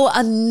so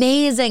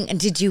amazing. And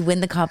did you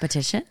win the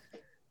competition?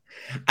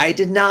 I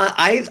did not.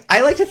 I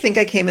like to think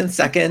I came in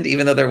second,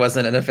 even though there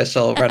wasn't an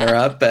official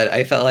runner-up, but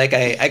I felt like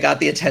I got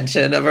the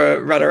attention of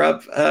a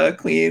runner-up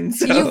queen.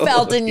 So, you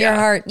felt in your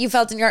heart. You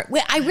felt in your heart.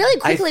 Wait, I really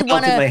quickly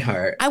want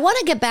to. I want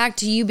to get back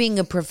to you being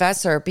a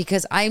professor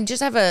because I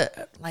just have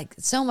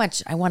so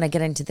much. I want to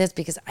get into this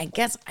because I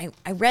guess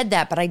I read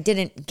that, but I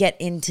didn't get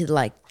into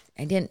I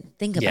didn't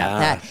think about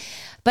that.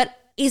 But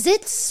is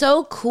it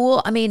so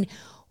cool? I mean,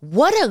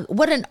 what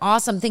an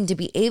awesome thing to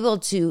be able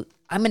to,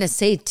 I'm going to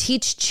say,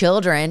 teach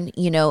children,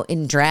 you know,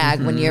 in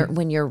drag when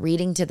you're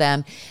reading to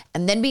them,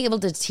 and then be able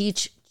to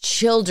teach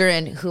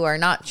children who are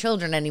not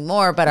children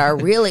anymore, but are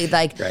really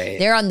like,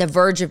 they're on the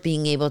verge of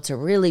being able to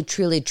really,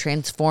 truly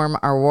transform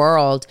our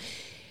world.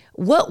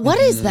 What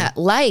is that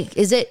like?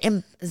 Is it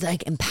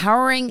like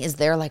empowering? Is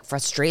there like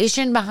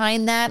frustration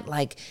behind that?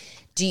 Like,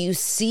 do you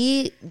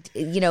see,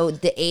 you know,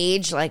 the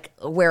age like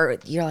where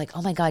you're like,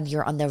 oh my God,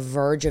 you're on the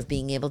verge of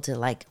being able to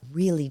like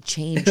really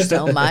change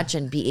so much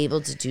and be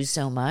able to do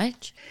so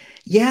much?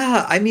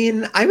 Yeah, I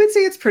mean, I would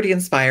say it's pretty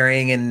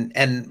inspiring.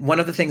 And one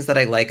of the things that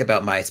I like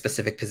about my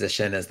specific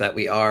position is that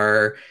we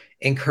are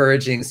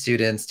encouraging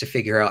students to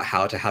figure out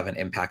how to have an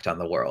impact on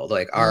the world.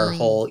 Like our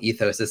whole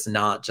ethos is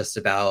not just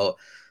about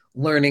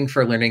learning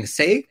for learning's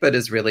sake, but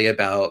is really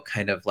about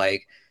kind of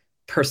like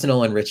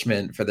personal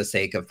enrichment for the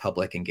sake of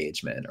public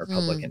engagement or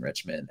public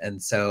enrichment.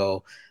 And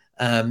so,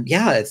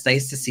 it's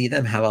nice to see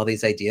them have all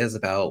these ideas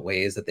about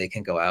ways that they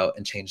can go out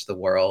and change the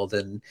world.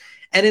 And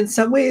in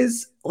some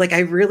ways, like, I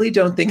really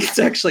don't think it's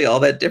actually all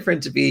that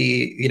different to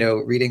be, you know,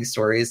 reading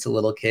stories to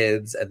little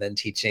kids and then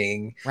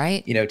teaching,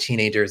 you know,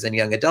 teenagers and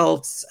young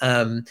adults.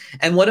 And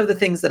one of the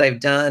things that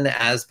I've done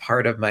as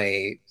part of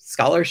my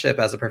scholarship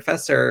as a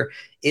professor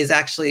is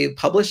actually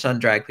published on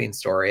Drag Queen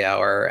Story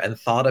Hour and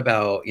thought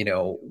about, you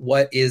know,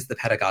 what is the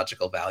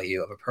pedagogical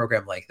value of a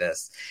program like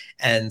this?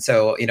 And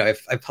so, you know,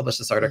 I've published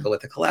this article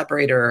with a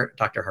collaborator,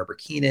 Dr. Harper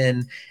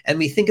Keenan, and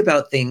we think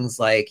about things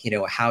like, you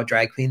know, how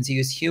drag queens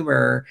use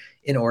humor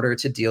in order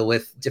to deal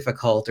with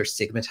difficult or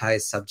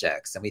stigmatized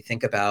subjects. And we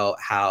think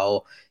about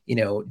how, you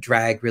know,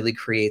 drag really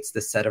creates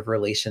this set of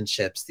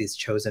relationships, these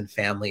chosen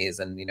families,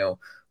 and, you know,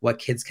 what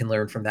kids can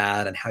learn from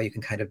that and how you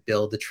can kind of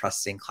build a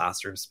trusting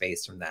classroom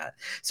space from that.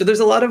 So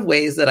there's a lot of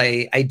ways that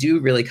I do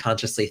really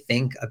consciously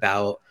think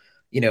about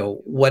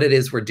what it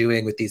is we're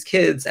doing with these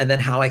kids, and then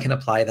how I can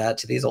apply that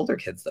to these older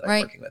kids that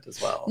I'm working with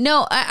as well.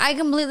 No, I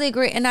completely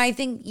agree. And I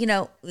think,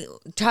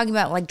 talking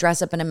about like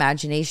dress up and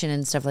imagination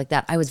and stuff like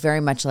that, I was very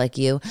much like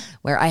you,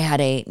 where I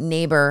had a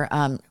neighbor,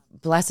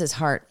 bless his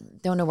heart,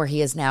 don't know where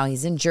he is now.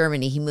 He's in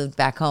Germany. He moved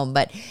back home,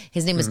 but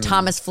his name was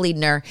Thomas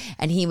Fliedner,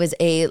 and he was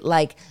a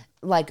like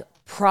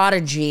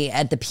prodigy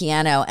at the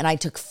piano, and I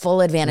took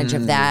full advantage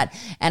of that.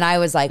 And I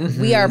was like,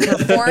 we are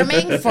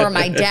performing for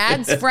my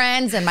dad's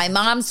friends and my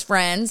mom's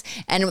friends,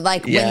 and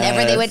like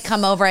whenever they would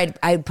come over,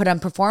 I'd put on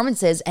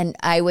performances. And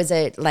I was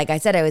a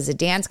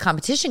dance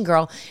competition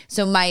girl,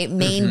 so my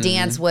main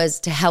dance was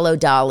to Hello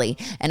Dolly,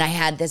 and I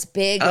had this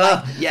big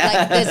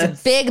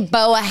this big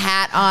boa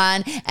hat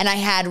on, and I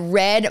had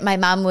red. My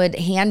mom would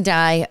hand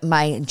dye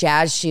my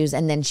jazz shoes,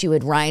 and then she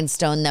would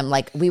rhinestone them.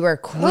 Like, we were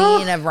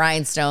queen of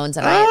rhinestones,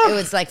 and it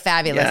was like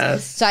fabulous.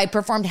 Yes. So I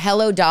performed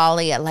Hello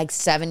Dolly at like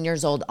 7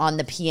 years old on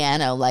the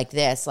piano like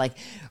this, like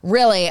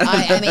really,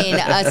 I mean,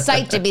 a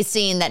sight to be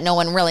seen that no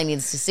one really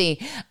needs to see.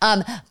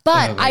 But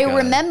I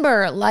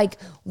remember like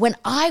when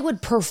I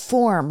would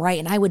perform, right,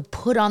 and I would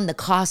put on the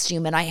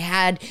costume, and I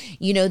had,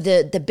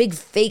 the big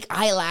fake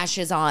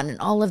eyelashes on and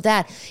all of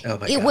that.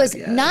 It was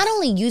not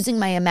only using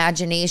my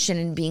imagination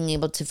and being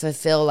able to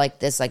fulfill like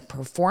this like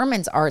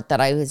performance art that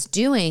I was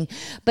doing,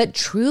 but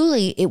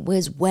truly it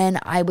was when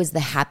I was the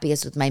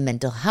happiest with my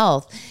mental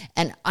health.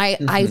 And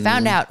I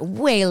found out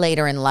way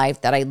later in life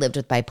that I lived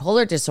with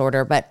bipolar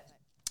disorder, but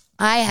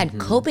I had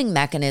coping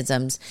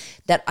mechanisms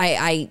that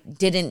I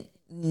didn't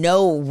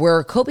know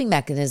were coping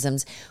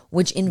mechanisms,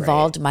 which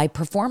involved my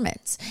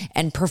performance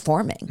and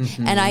performing.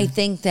 And I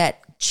think that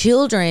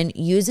children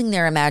using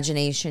their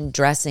imagination,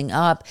 dressing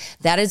up,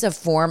 that is a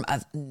form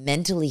of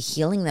mentally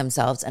healing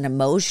themselves and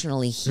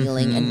emotionally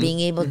healing and being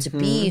able to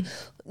be.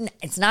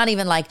 It's not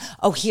even like,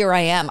 oh, here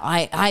I am,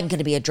 I'm going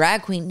to be a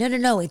drag queen.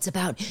 No. It's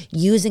about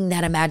using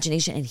that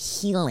imagination and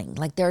healing.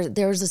 Like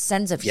there's a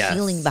sense of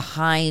healing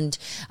behind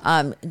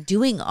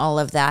doing all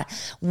of that.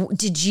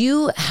 Did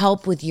you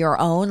help with your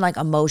own like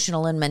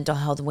emotional and mental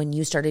health when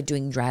you started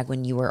doing drag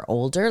when you were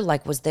older?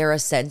 Like, was there a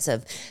sense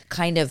of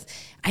kind of,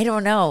 I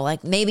don't know,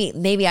 like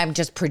maybe I'm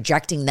just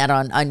projecting that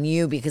on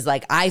you, because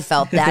like I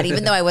felt that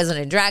even though I wasn't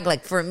a drag,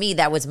 like for me,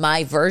 that was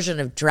my version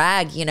of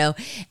drag, and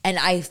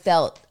I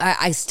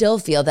still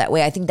feel that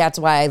way. I think that's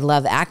why I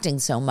love acting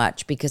so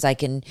much, because I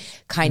can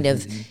kind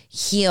of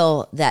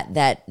heal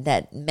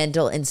that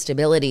mental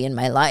instability in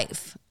my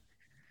life.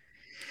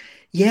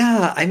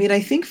 Yeah. I mean,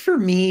 I think for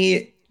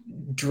me,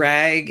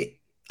 drag,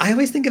 I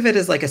always think of it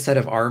as like a set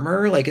of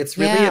armor. Like it's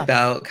really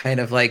about kind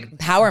of like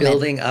empowerment,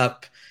 building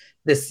up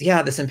this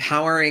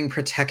empowering,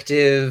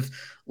 protective,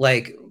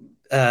 like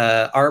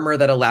armor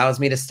that allows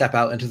me to step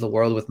out into the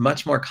world with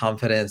much more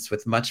confidence,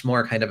 with much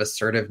more kind of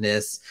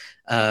assertiveness,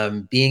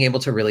 being able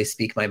to really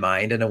speak my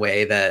mind in a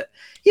way that,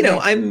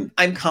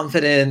 I'm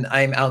confident,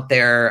 I'm out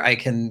there, I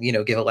can,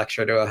 give a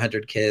lecture to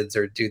 100 kids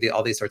or do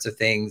all these sorts of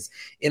things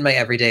in my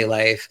everyday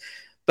life.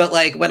 But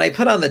like when I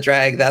put on the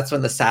drag, that's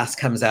when the sass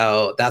comes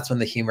out. That's when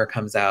the humor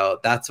comes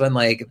out. That's when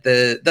like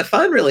the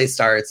fun really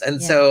starts.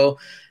 And so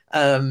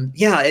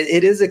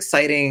it is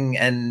exciting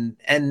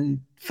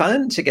and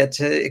fun to get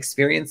to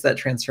experience that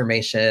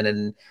transformation.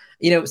 And,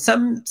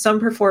 some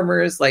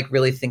performers like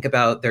really think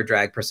about their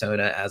drag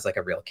persona as like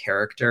a real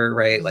character,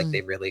 right? Like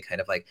they really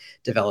kind of like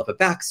develop a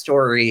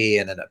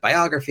backstory and a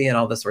biography and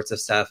all this sorts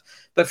of stuff.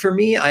 But for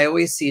me, I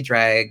always see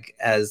drag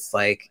as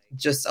like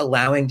just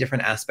allowing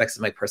different aspects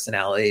of my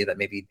personality that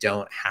maybe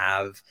don't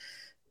have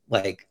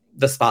like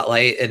the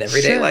spotlight in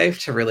everyday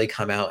life to really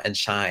come out and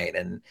shine.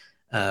 And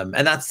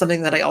that's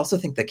something that I also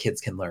think that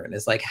kids can learn,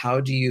 is like, how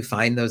do you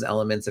find those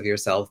elements of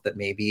yourself that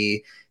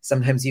maybe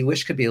sometimes you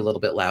wish could be a little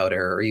bit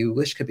louder or you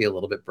wish could be a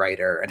little bit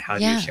brighter, and how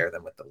do you share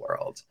them with the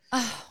world?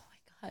 Oh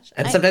my gosh.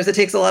 And sometimes it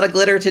takes a lot of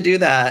glitter to do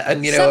that.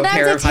 And, a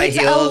pair of high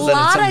heels and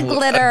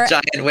a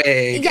giant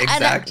wig. Yeah,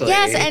 exactly.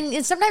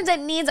 And sometimes it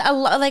needs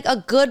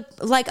a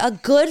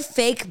good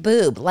fake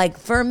boob. Like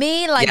for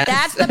me,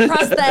 that's the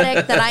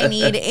prosthetic that I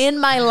need in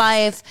my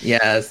life.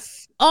 Yes.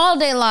 All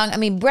day long. I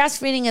mean,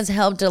 breastfeeding has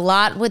helped a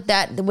lot with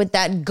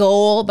that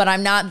goal, but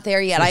I'm not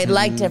there yet. I'd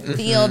like to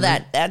feel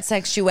that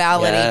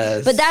sexuality.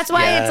 Yes, but that's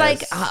why it's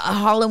like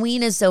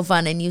Halloween is so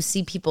fun, and you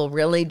see people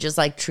really just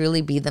like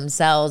truly be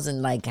themselves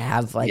and like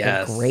have like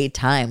a great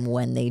time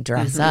when they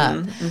dress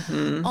up.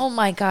 Oh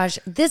my gosh.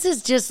 This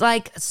is just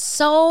like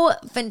so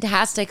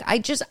fantastic.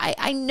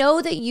 I know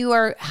that you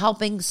are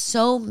helping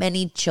so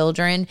many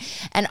children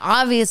and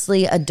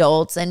obviously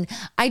adults. And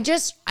I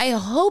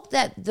hope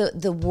that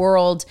the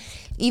world,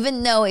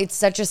 even though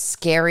it's a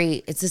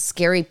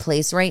scary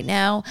place right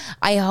now,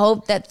 I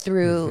hope that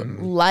through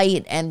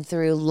light and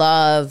through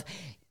love,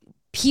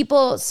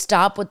 people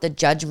stop with the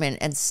judgment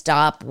and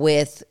stop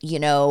with,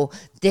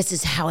 this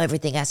is how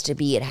everything has to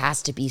be. It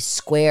has to be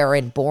square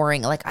and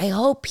boring. Like, I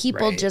hope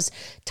people just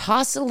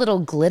toss a little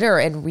glitter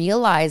and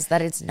realize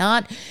that it's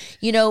not,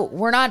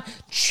 we're not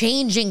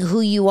changing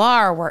who you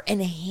are. We're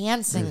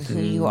enhancing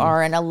who you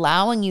are and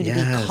allowing you to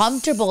be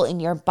comfortable in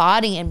your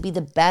body and be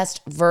the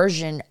best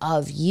version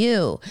of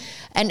you,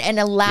 and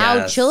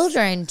allow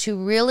children to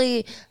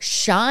really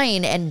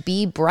shine and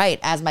be bright,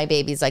 as my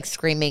baby's like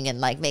screaming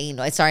and like making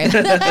noise. Sorry. I'm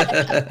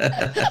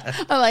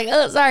like,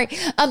 oh, sorry.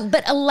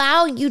 But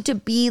allow you to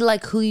be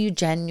like who you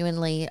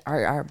genuinely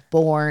are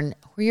born,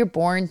 who you're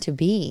born to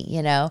be,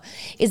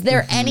 Is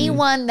there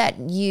anyone that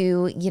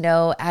you,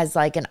 as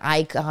like an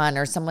icon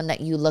or someone that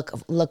you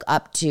look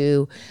up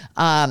to,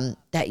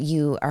 that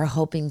you are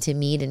hoping to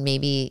meet and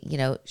maybe,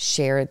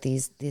 share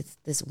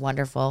this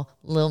wonderful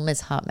Lil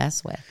Miss Hot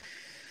Mess with?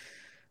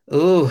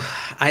 Ooh,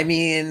 I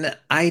mean,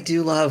 I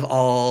do love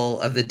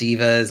all of the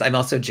divas. I'm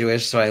also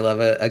Jewish, so I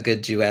love a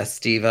good Jewess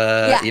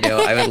diva. Yeah.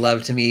 I would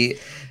love to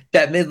meet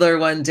Bette Midler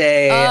one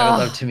day. I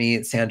would love to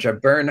meet Sandra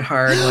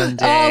Bernhard one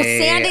day. Oh,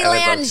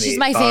 Sandyland, she's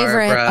my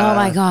favorite. Oh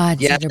my God,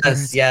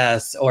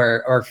 yes.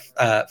 Or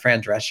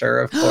Fran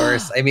Drescher, of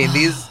course. I mean,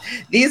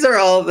 these are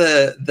all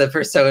the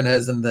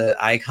personas and the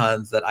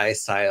icons that I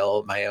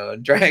style my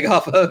own drag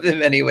off of in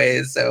many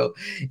ways. So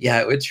yeah,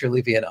 it would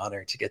truly be an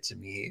honor to get to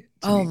meet.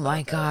 Oh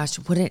my gosh,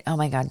 oh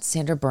my God,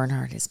 Sandra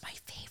Bernhard is my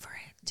favorite.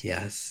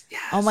 Yes.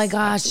 Oh my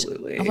gosh.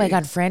 Absolutely. Oh my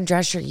God, Fran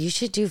Drescher. You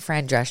should do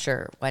Fran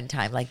Drescher one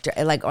time. Like,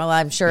 well,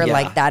 I'm sure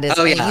like that is.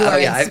 You are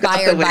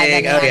inspired by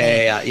the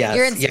nanny. Yes.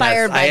 You're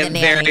inspired by the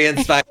nanny. I am very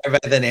inspired by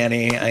the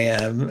nanny. I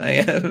am.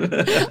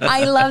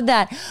 I love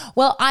that.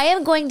 Well, I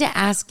am going to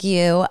ask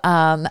you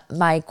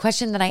my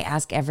question that I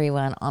ask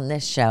everyone on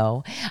this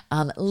show.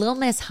 Lil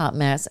Miss Hot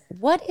Mess,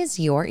 what is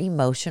your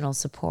emotional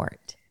support?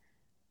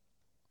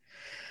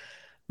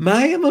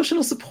 My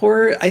emotional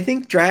support, I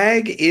think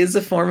drag is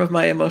a form of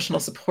my emotional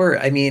support.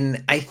 I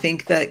mean, I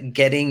think that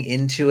getting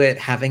into it,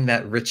 having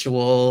that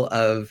ritual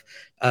of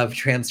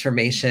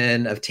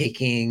transformation, of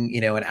taking,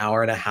 an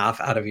hour and a half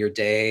out of your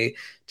day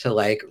to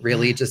like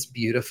really just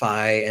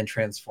beautify and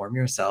transform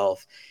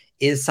yourself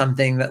is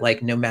something that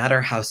like, no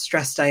matter how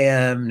stressed I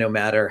am, no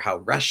matter how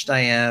rushed I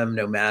am,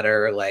 no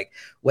matter like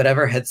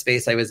whatever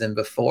headspace I was in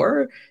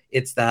before,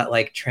 it's that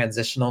like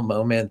transitional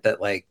moment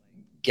that like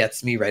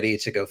gets me ready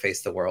to go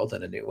face the world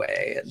in a new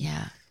way.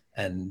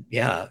 And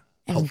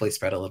hopefully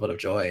spread a little bit of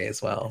joy as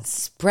well.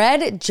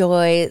 Spread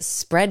joy,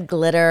 spread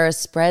glitter,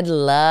 spread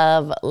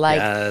love,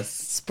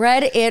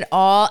 spread it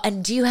all.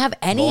 And do you have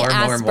any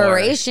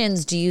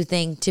aspirations, do you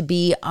think, to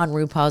be on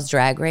RuPaul's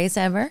Drag Race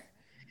ever?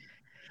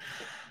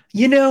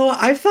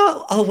 I've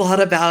thought a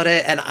lot about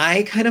it, and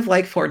I kind of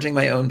like forging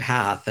my own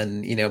path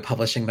and,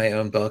 publishing my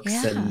own books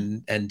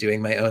and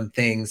doing my own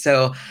thing.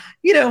 So,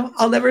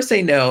 I'll never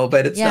say no,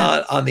 but it's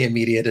not on the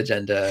immediate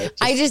agenda.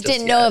 I just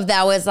didn't know if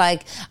that was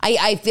like,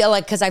 I feel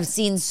like, because I've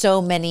seen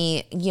so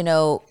many,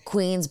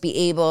 queens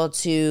be able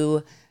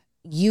to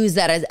use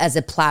that as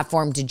a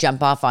platform to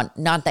jump off on.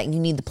 Not that you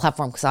need the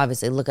platform, because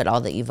obviously look at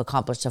all that you've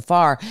accomplished so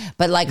far,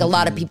 but like a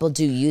lot of people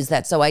do use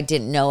that. So I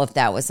didn't know if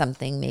that was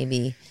something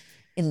maybe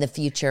in the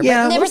future.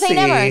 Yeah, but never say see.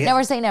 Never.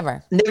 Never say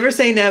never. Never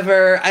say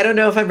never. I don't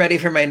know if I'm ready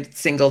for my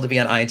single to be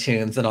on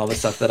iTunes and all the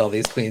stuff that all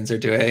these queens are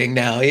doing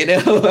now.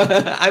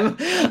 I'm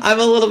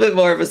a little bit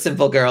more of a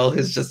simple girl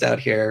who's just out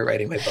here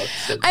writing my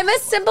books. I'm a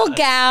simple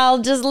gal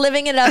just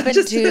living it up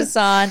in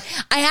Tucson.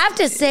 I have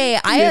to say,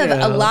 I have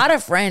a lot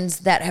of friends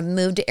that have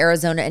moved to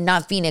Arizona and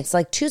not Phoenix,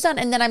 like Tucson.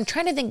 And then I'm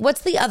trying to think,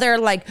 what's the other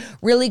like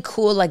really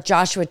cool like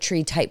Joshua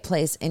Tree type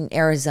place in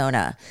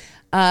Arizona?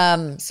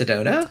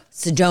 Sedona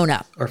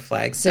or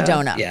Flagstaff.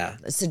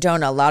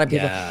 Sedona. A lot of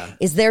people.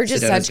 Is there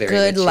just Sedona's such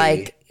good witchy.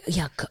 Like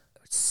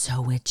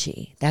so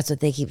witchy? That's what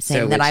they keep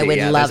saying. So that I would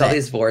love there's it. All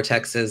these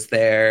vortexes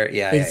there.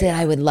 They said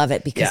I would love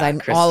it because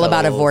I'm all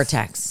about a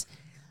vortex.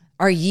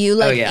 Are you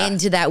like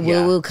into that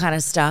woo woo kind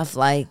of stuff?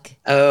 Like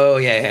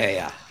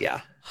yeah.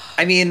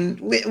 I mean,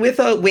 with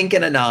a wink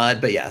and a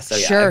nod, but yeah. So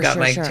I've got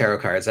my tarot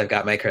cards. I've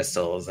got my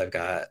crystals. I've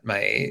got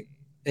my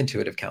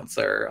intuitive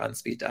counselor on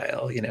speed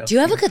dial. Do you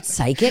have a good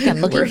psychic? I'm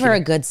looking for a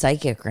good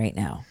psychic right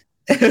now.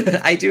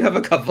 I do have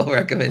a couple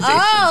recommendations.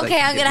 Oh, okay.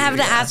 I'm gonna have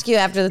to ask you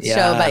after the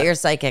show about your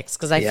psychics,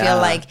 because I feel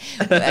like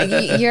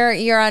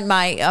you're on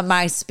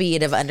my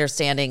speed of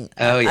understanding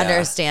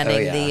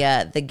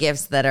the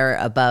gifts that are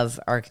above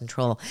our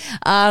control.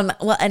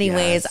 Well,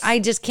 anyways, I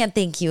just can't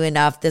thank you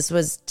enough. This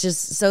was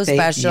just so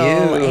special.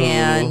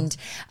 And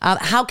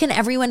how can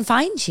everyone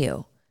find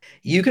you?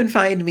 You can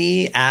find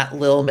me at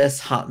Lil Miss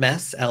Hot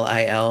Mess,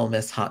 Lil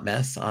Miss Hot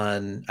Mess I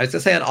was gonna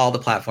say on all the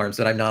platforms,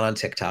 but I'm not on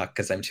TikTok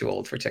because I'm too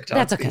old for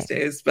TikTok these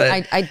days.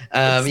 But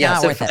it's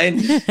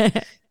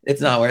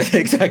not worth it.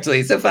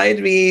 Exactly. So find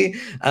me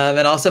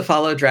and also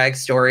follow Drag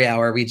Story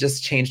Hour. We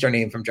just changed our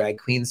name from Drag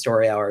Queen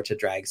Story Hour to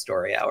Drag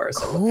Story Hour.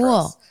 So look for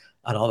us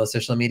on all the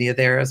social media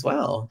there as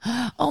well.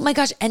 Oh my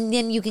gosh. And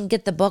then you can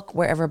get the book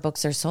wherever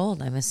books are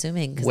sold, I'm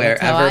assuming.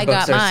 Wherever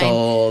books are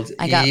sold.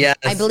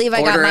 I believe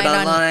I got mine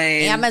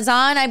online. on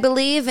Amazon, I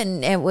believe.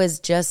 And it was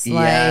just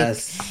like,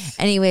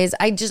 anyways,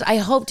 I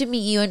hope to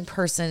meet you in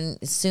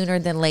person sooner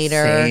than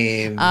later.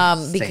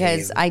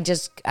 Because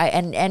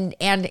and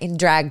in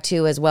drag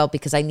too as well,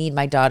 because I need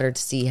my daughter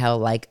to see how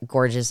like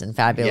gorgeous and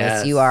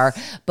fabulous you are,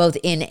 both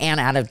in and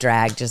out of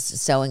drag, just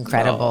so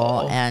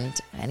incredible. And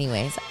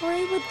anyways, all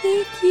right, well,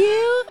 thank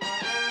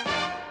you.